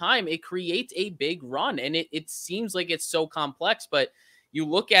right time, it creates a big run. And it seems like it's so complex, but you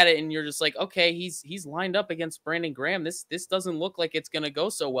look at it and you're just like, okay, he's lined up against Brandon Graham. This doesn't look like it's going to go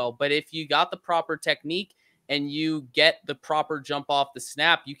so well. But if you got the proper technique and you get the proper jump off the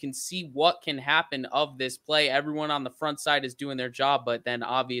snap, you can see what can happen of this play. Everyone on the front side is doing their job, but then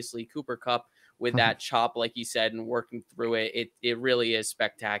obviously Cooper Kupp with that chop, like you said, and working through it, it really is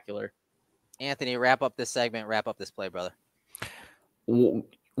spectacular. Anthony, wrap up this segment, wrap up this play, brother.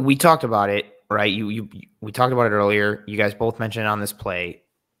 We talked about it, right? We talked about it earlier. You guys both mentioned it on this play.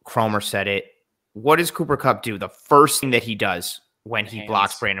 Kromer said it. What does Cooper Kupp do? The first thing that he does when he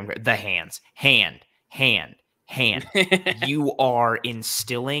blocks Brandon, the hands, hand. You are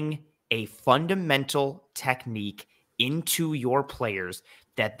instilling a fundamental technique into your players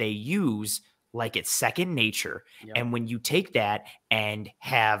that they use like it's second nature. Yep. And when you take that and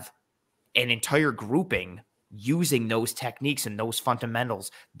have an entire grouping using those techniques and those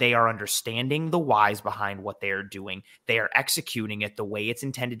fundamentals, they are understanding the whys behind what they are doing. They are executing it the way it's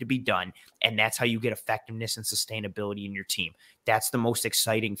intended to be done. And that's how you get effectiveness and sustainability in your team. That's the most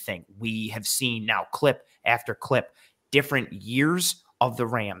exciting thing. We have seen now clip after clip, different years of the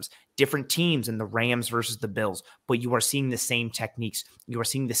Rams, different teams in the Rams versus the Bills, but you are seeing the same techniques. You are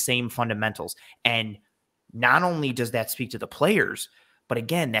seeing the same fundamentals. And not only does that speak to the players, but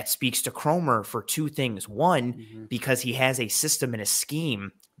again, that speaks to Kromer for two things. One, because he has a system and a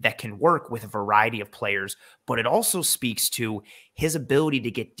scheme that can work with a variety of players, but it also speaks to his ability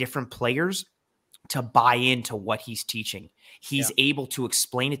to get different players to buy into what he's teaching. He's able to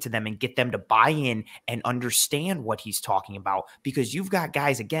explain it to them and get them to buy in and understand what he's talking about, because you've got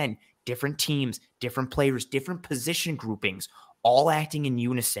guys, again, different teams, different players, different position groupings, all acting in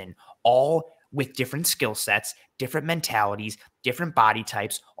unison, all with different skill sets, different mentalities, different body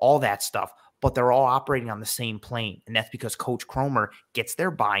types, all that stuff, but they're all operating on the same plane. And that's because Coach Kromer gets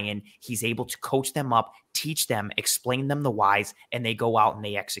their buy-in. He's able to coach them up, teach them, explain them the whys, and they go out and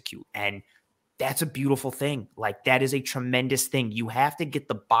they execute. And that's a beautiful thing. Like, that is a tremendous thing. You have to get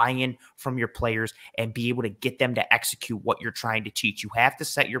the buy-in from your players and be able to get them to execute what you're trying to teach. You have to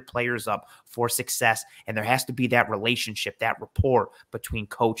set your players up for success, and there has to be that relationship, that rapport between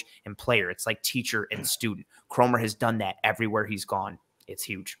coach and player. It's like teacher and student. Kromer has done that everywhere he's gone. It's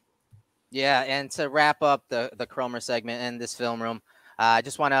huge. Yeah, and to wrap up the Kromer segment and this film room, I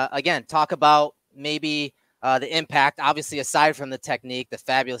just want to, again, talk about maybe the impact, obviously, aside from the technique, the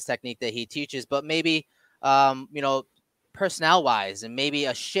fabulous technique that he teaches, but maybe, personnel-wise, and maybe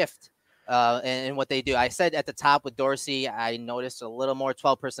a shift in what they do. I said at the top with Dorsey, I noticed a little more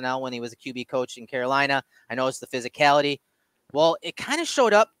 12 personnel when he was a QB coach in Carolina. I noticed the physicality. Well, it kind of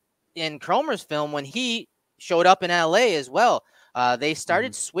showed up in Kromer's film when he showed up in LA as well. They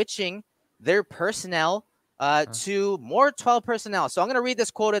started switching their personnel to more 12 personnel. So I'm going to read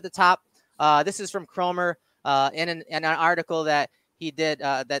this quote at the top. This is from Kromer. In an article that he did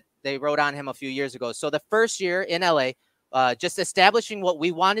that they wrote on him a few years ago. So the first year in LA, just establishing what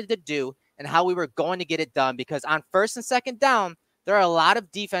we wanted to do and how we were going to get it done, because on first and second down, there are a lot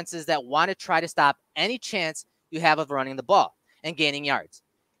of defenses that want to try to stop any chance you have of running the ball and gaining yards.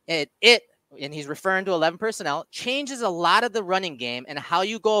 And he's referring to 11 personnel, changes a lot of the running game and how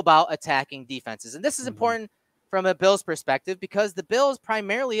you go about attacking defenses. And this is important from a Bills perspective, because the Bills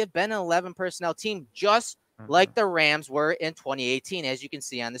primarily have been an 11 personnel team, just like the Rams were in 2018, as you can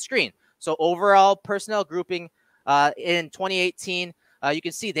see on the screen. So overall personnel grouping in 2018, you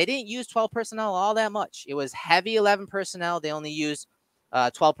can see they didn't use 12 personnel all that much. It was heavy 11 personnel. They only used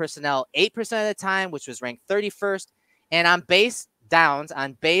 12 personnel 8% of the time, which was ranked 31st. And on base downs,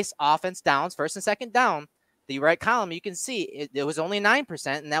 on base offense downs, first and second down, the right column, you can see it was only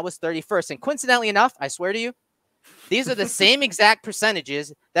 9%, and that was 31st. And coincidentally enough, I swear to you, these are the same exact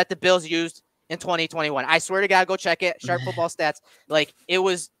percentages that the Bills used in 2021. I swear to God, go check it. Sharp Football Stats. Like, it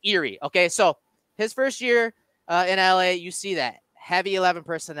was eerie. Okay, so his first year in LA, you see that. Heavy 11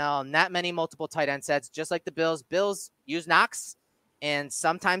 personnel, not many multiple tight end sets, just like the Bills. Bills use Knox and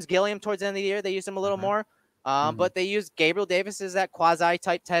sometimes Gilliam towards the end of the year. They use him a little more. But they use Gabriel Davis as that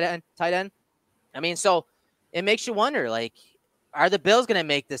quasi-type tight end. I mean, so it makes you wonder, like, are the Bills going to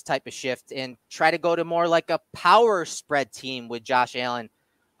make this type of shift and try to go to more like a power spread team with Josh Allen,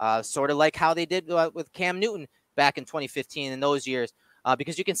 sort of like how they did with Cam Newton back in 2015 in those years?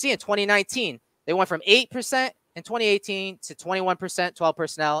 Because you can see in 2019, they went from 8% in 2018 to 21% 12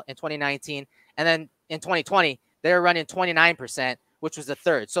 personnel in 2019. And then in 2020, they were running 29%, which was the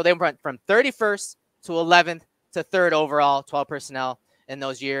third. So they went from 31st to 11th to third overall 12 personnel in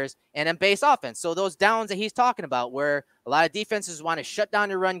those years. And then base offense. So those downs that he's talking about, where a lot of defenses want to shut down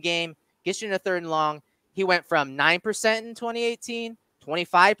your run game, get you in a third and long, he went from 9% in 2018,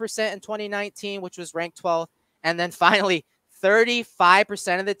 25% in 2019, which was ranked 12th, and then finally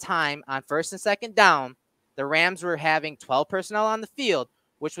 35% of the time on first and second down, the Rams were having 12 personnel on the field,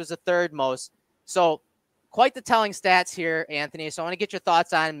 which was the third most. So quite the telling stats here, Anthony. So I want to get your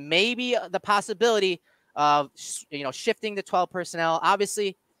thoughts on maybe the possibility of, shifting to 12 personnel.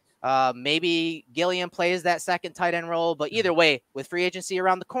 Obviously, maybe Gilliam plays that second tight end role, but either way, with free agency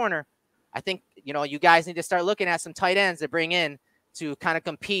around the corner, I think, you guys need to start looking at some tight ends to bring in to kind of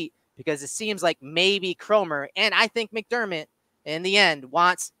compete, because it seems like maybe Kromer, and I think McDermott in the end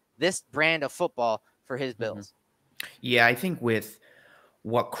wants this brand of football for his Bills. Yeah, I think with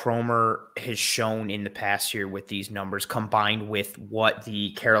what Kromer has shown in the past year with these numbers, combined with what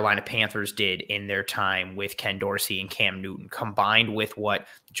the Carolina Panthers did in their time with Ken Dorsey and Cam Newton, combined with what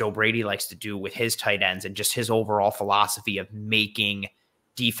Joe Brady likes to do with his tight ends and just his overall philosophy of making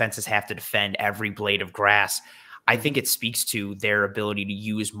defenses have to defend every blade of grass, I think it speaks to their ability to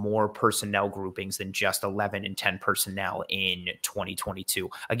use more personnel groupings than just 11 and 10 personnel in 2022.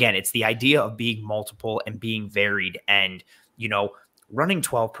 Again, it's the idea of being multiple and being varied and, running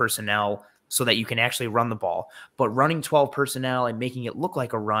 12 personnel so that you can actually run the ball, but running 12 personnel and making it look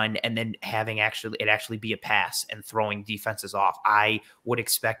like a run and then having it actually be a pass and throwing defenses off. I would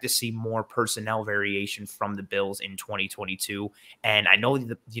expect to see more personnel variation from the Bills in 2022. And I know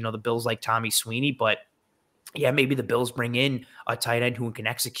the Bills like Tommy Sweeney, but yeah, maybe the Bills bring in a tight end who can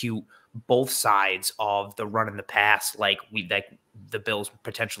execute both sides of the run and the pass like the Bills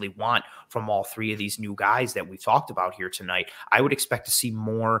potentially want from all three of these new guys that we've talked about here tonight. I would expect to see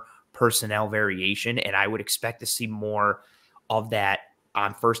more personnel variation, and I would expect to see more of that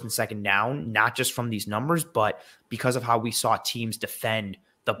on first and second down, not just from these numbers, but because of how we saw teams defend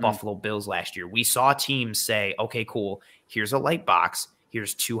the Buffalo Bills last year. We saw teams say, okay, cool, here's a light box,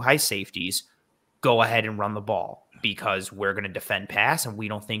 here's two high safeties, go ahead and run the ball because we're going to defend pass and we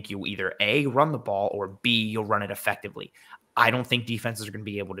don't think you either A, run the ball, or B, you'll run it effectively. I don't think defenses are going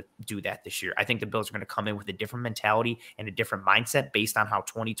to be able to do that this year. I think the Bills are going to come in with a different mentality and a different mindset based on how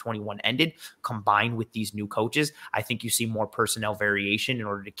 2021 ended, combined with these new coaches. I think you see more personnel variation in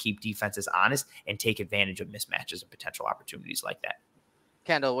order to keep defenses honest and take advantage of mismatches and potential opportunities like that.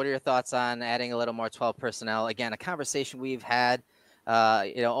 Kendall, what are your thoughts on adding a little more 12 personnel? Again, a conversation we've had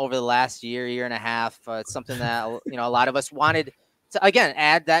over the last year and a half. It's something that, a lot of us wanted to, again,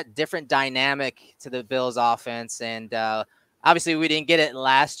 add that different dynamic to the Bills offense. And obviously we didn't get it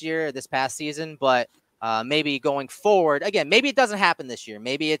this past season, but maybe going forward, again, maybe it doesn't happen this year.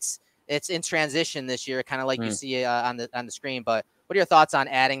 Maybe it's in transition this year, kind of like you see on the screen. But what are your thoughts on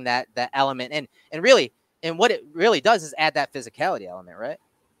adding that element? And what it really does is add that physicality element, right?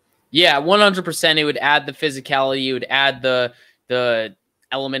 Yeah, 100%. It would add the physicality. It would add the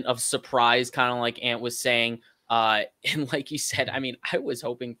element of surprise, kind of like Ant was saying. And like you said, I mean, I was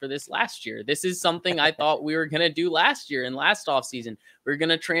hoping for this last year. This is something I thought we were going to do last year and last offseason. We're going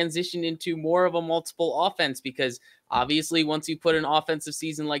to transition into more of a multiple offense because obviously once you put an offensive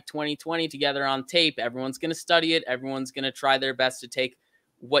season like 2020 together on tape, everyone's going to study it. Everyone's going to try their best to take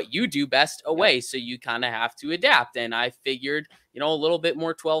what you do best away. So you kind of have to adapt. And I figured, a little bit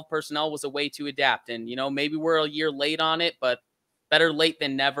more 12 personnel was a way to adapt. And, maybe we're a year late on it, but better late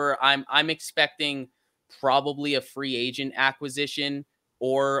than never. I'm expecting probably a free agent acquisition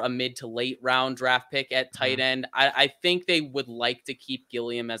or a mid to late round draft pick at tight end. I think they would like to keep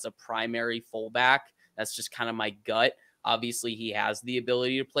Gilliam as a primary fullback. That's just kind of my gut. Obviously, he has the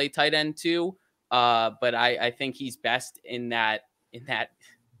ability to play tight end too, but I think he's best in that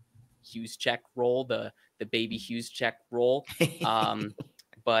Hughes check role, the baby Hughes check role.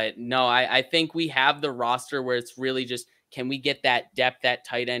 But no, I think we have the roster where it's really just, can we get that depth at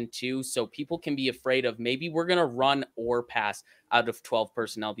tight end too? So people can be afraid of maybe we're going to run or pass out of 12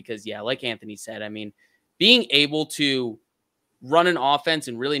 personnel because, yeah, like Anthony said, I mean, being able to run an offense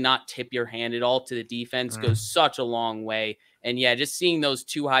and really not tip your hand at all to the defense goes such a long way. And yeah, just seeing those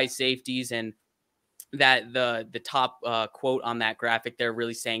two high safeties and that the top quote on that graphic there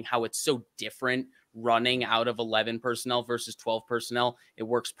really saying how it's so different running out of 11 personnel versus 12 personnel. It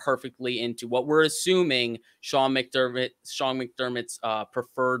works perfectly into what we're assuming Sean McDermott's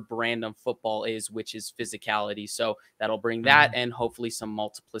preferred brand of football is, which is physicality. So that'll bring that and hopefully some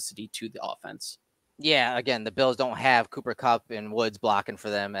multiplicity to the offense. Yeah, again, the Bills don't have Cooper Kupp and Woods blocking for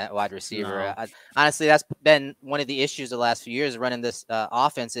them at wide receiver. No. Honestly, that's been one of the issues the last few years running this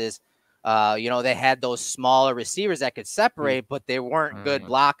offense is, they had those smaller receivers that could separate, but they weren't good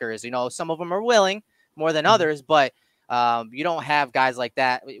blockers. Some of them are willing more than others, but You don't have guys like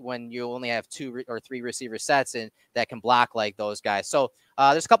that when you only have 2 or 3 receiver sets and that can block like those guys. So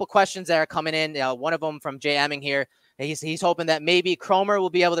there's a couple questions that are coming in. One of them from Jay Emming here. He's hoping that maybe Kromer will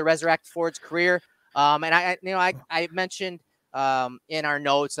be able to resurrect Ford's career. And I mentioned in our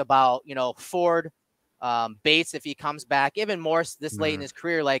notes about, Ford, Bates, if he comes back, even more this late in his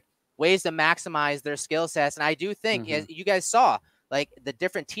career, like ways to maximize their skill sets. And I do think, as you guys saw, like the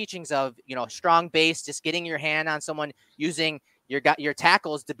different teachings of, strong base, just getting your hand on someone, using your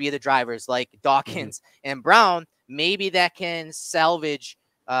tackles to be the drivers like Dawkins and Brown, maybe that can salvage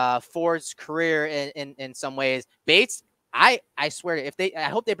Ford's career in some ways. Bates, I swear, I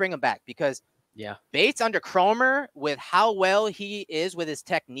hope they bring him back, because Bates under Kromer, with how well he is with his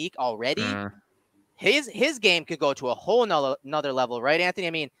technique already, his game could go to a whole another level, right, Anthony?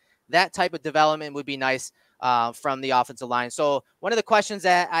 I mean, that type of development would be nice from the offensive line. So one of the questions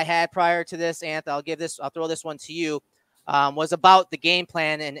that I had prior to this, Anth, I'll throw this one to you, was about the game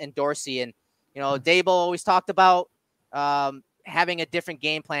plan and Dorsey. And, Dable always talked about having a different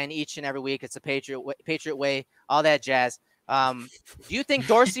game plan each and every week. It's a Patriot way, all that jazz. Do you think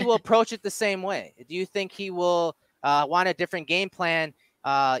Dorsey will approach it the same way? Do you think he will want a different game plan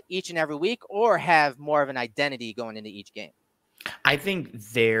each and every week, or have more of an identity going into each game? I think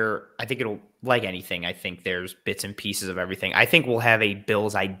it'll, like anything, I think there's bits and pieces of everything. I think we'll have a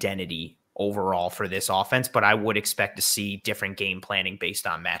Bills identity overall for this offense, but I would expect to see different game planning based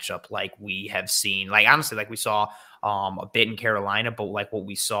on matchup, like we have seen, like honestly, like we saw a bit in Carolina, but like what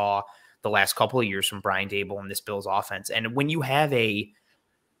we saw the last couple of years from Brian Dable and this Bills offense. And when you have a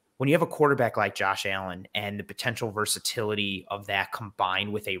quarterback like Josh Allen and the potential versatility of that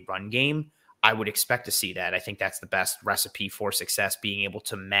combined with a run game, I would expect to see that. I think that's the best recipe for success, being able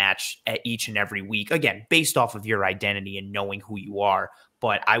to match at each and every week, again, based off of your identity and knowing who you are.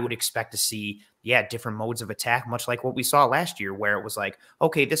 But I would expect to see, different modes of attack, much like what we saw last year, where it was like,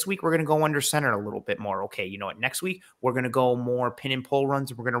 okay, this week we're going to go under center a little bit more. Okay, you know what? Next week we're going to go more pin and pull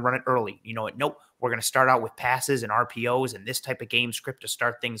runs and we're going to run it early. You know what? Nope. We're going to start out with passes and RPOs and this type of game script to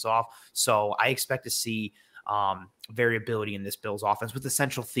start things off. So I expect to see variability in this Bills offense with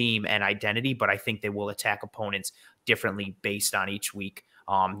essential theme and identity, but I think they will attack opponents differently based on each week.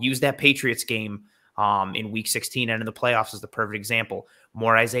 Use that Patriots game in week 16 and in the playoffs is the perfect example.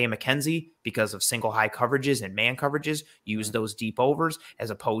 More Isaiah McKenzie because of single high coverages and man coverages. Use those deep overs as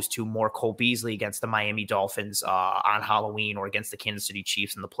opposed to more Cole Beasley against the Miami Dolphins on Halloween or against the Kansas City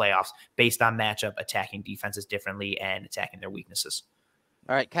Chiefs in the playoffs, based on matchup, attacking defenses differently and attacking their weaknesses.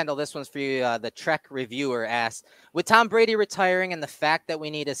 All right, Kendall, this one's for you. The Trek reviewer asks, with Tom Brady retiring and the fact that we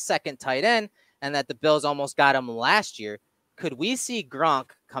need a second tight end and that the Bills almost got him last year, could we see Gronk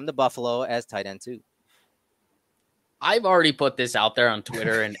come to Buffalo as tight end too? I've already put this out there on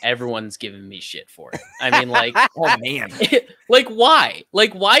Twitter and everyone's giving me shit for it. I mean, like, oh man, like why?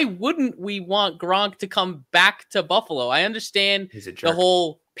 Like, why wouldn't we want Gronk to come back to Buffalo? I understand the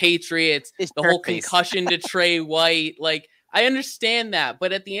whole Patriots, the whole concussion to Trey White. Like, I understand that.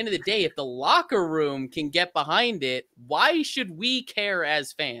 But at the end of the day, if the locker room can get behind it, why should we care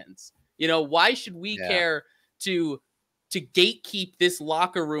as fans? Why should we care to gatekeep this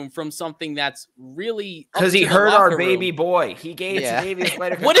locker room from something that's really, because he hurt our baby boy. He gave baby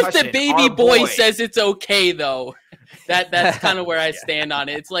a What if the baby boy says it's okay though? That's kind of where I stand on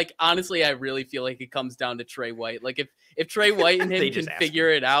it. It's like, honestly, I really feel like it comes down to Trey White. Like if Trey White and him can figure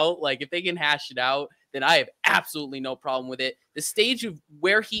it out, like if they can hash it out, then I have absolutely no problem with it. The stage of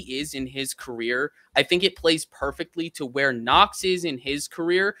where he is in his career, I think it plays perfectly to where Knox is in his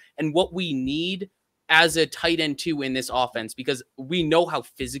career and what we need as a tight end too in this offense, because we know how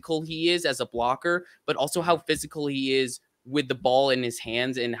physical he is as a blocker, but also how physical he is with the ball in his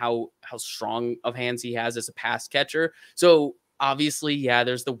hands and how strong of hands he has as a pass catcher. So obviously,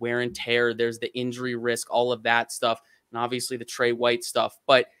 there's the wear and tear, there's the injury risk, all of that stuff, and obviously the Trey White stuff.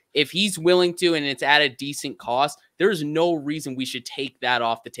 But if he's willing to, and it's at a decent cost, there's no reason we should take that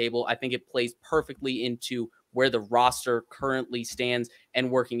off the table. I think it plays perfectly into where the roster currently stands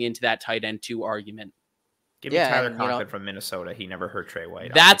and working into that tight end 2 argument. Give me Tyler Conklin from Minnesota. He never hurt Trey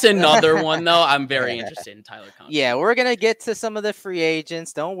White. That's another one, though. I'm very interested in Tyler Conklin. Yeah, we're going to get to some of the free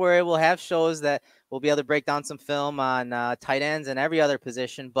agents. Don't worry. We'll have shows that we'll be able to break down some film on tight ends and every other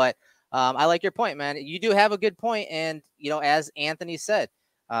position. But I like your point, man. You do have a good point. And, as Anthony said,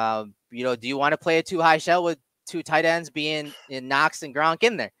 do you want to play a too high shell with 2 tight ends being in Knox and Gronk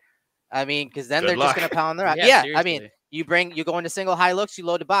in there? I mean, because then they're just going to pound their out. Yeah, I mean, you go into single high looks, you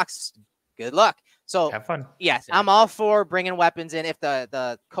load the box. Good luck. So have fun. Yes, I'm all for bringing weapons in. If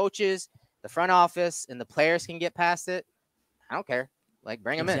the coaches, the front office, and the players can get past it, I don't care. Like,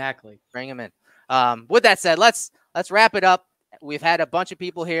 bring them in. Exactly. Bring them in. With that said, let's wrap it up. We've had a bunch of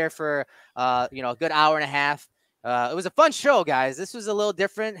people here for a good hour and a half. It was a fun show, guys. This was a little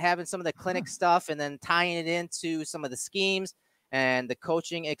different, having some of the clinic stuff and then tying it into some of the schemes and the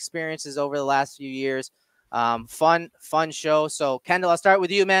coaching experiences over the last few years. Fun show. So Kendall, I'll start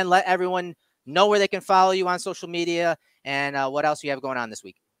with you, man. Let everyone know where they can follow you on social media and what else you have going on this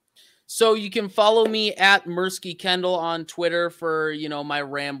week. So you can follow me at Mersky Kendall on Twitter for, my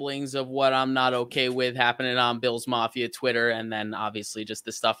ramblings of what I'm not okay with happening on Bills Mafia Twitter. And then obviously just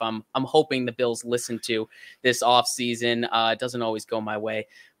the stuff I'm hoping the Bills listen to this offseason. It doesn't always go my way.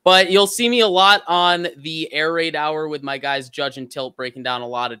 But you'll see me a lot on the Air Raid Hour with my guys Judge and Tilt, breaking down a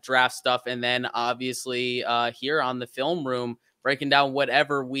lot of draft stuff. And then obviously here on the Film Room, breaking down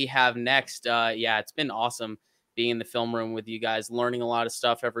whatever we have next. It's been awesome being in the film room with you guys, learning a lot of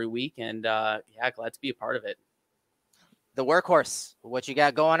stuff every week. And glad to be a part of it. The workhorse, what you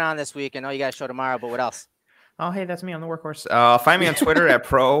got going on this week? I know you got a show tomorrow, but what else? Oh, hey, that's me on the workhorse. Find me on Twitter at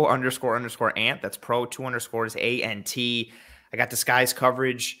pro__ant. That's pro_ANT. I got Disguise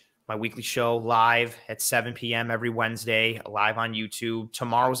coverage, my weekly show live at 7 p.m. every Wednesday, live on YouTube.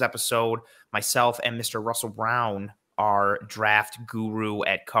 Tomorrow's episode, myself and Mr. Russell Brown, our draft guru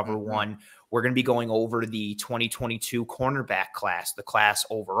at Cover One. We're going to be going over the 2022 cornerback class, the class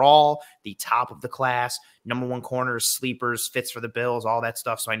overall, the top of the class, number one corners, sleepers, fits for the Bills, all that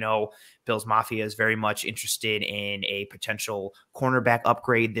stuff. So I know Bills Mafia is very much interested in a potential cornerback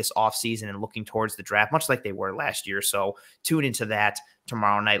upgrade this offseason and looking towards the draft, much like they were last year. So tune into that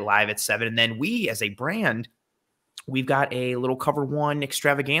tomorrow night live at 7. And then we, as a brand, we've got a little Cover One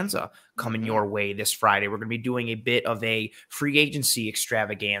extravaganza coming your way this Friday. We're going to be doing a bit of a free agency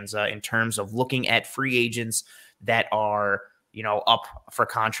extravaganza in terms of looking at free agents that are, up for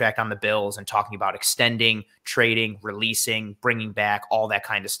contract on the Bills and talking about extending, trading, releasing, bringing back, all that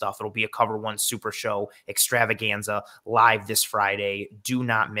kind of stuff. It'll be a Cover One Super Show extravaganza live this Friday. Do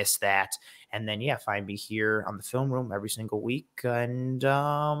not miss that. And then, find me here on the Film Room every single week. And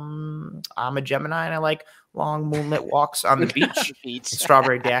I'm a Gemini, and I like long moonlit walks on the beach, and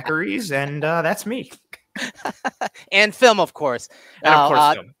strawberry daiquiris, and that's me. And film, of course. And of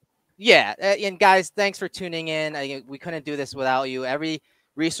course, film. Yeah, and guys, thanks for tuning in. We couldn't do this without you. Every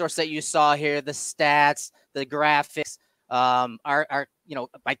resource that you saw here, the stats, the graphics, our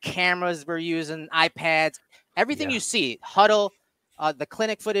my cameras we're using, iPads, everything you see, Huddle. The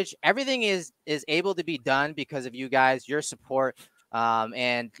clinic footage, everything is able to be done because of you guys, your support.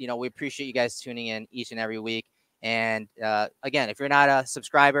 And we appreciate you guys tuning in each and every week. And again, if you're not a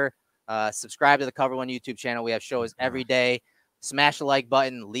subscriber, subscribe to the Cover One YouTube channel. We have shows every day. Smash the like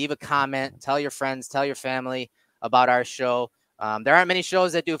button, leave a comment, tell your friends, tell your family about our show. There aren't many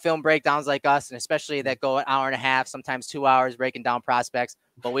shows that do film breakdowns like us, and especially that go an hour and a half, sometimes 2 hours breaking down prospects,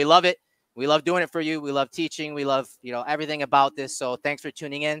 but we love it. We love doing it for you. We love teaching. We love, everything about this. So thanks for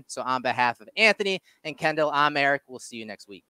tuning in. So on behalf of Anthony and Kendall, I'm Erik. We'll see you next week.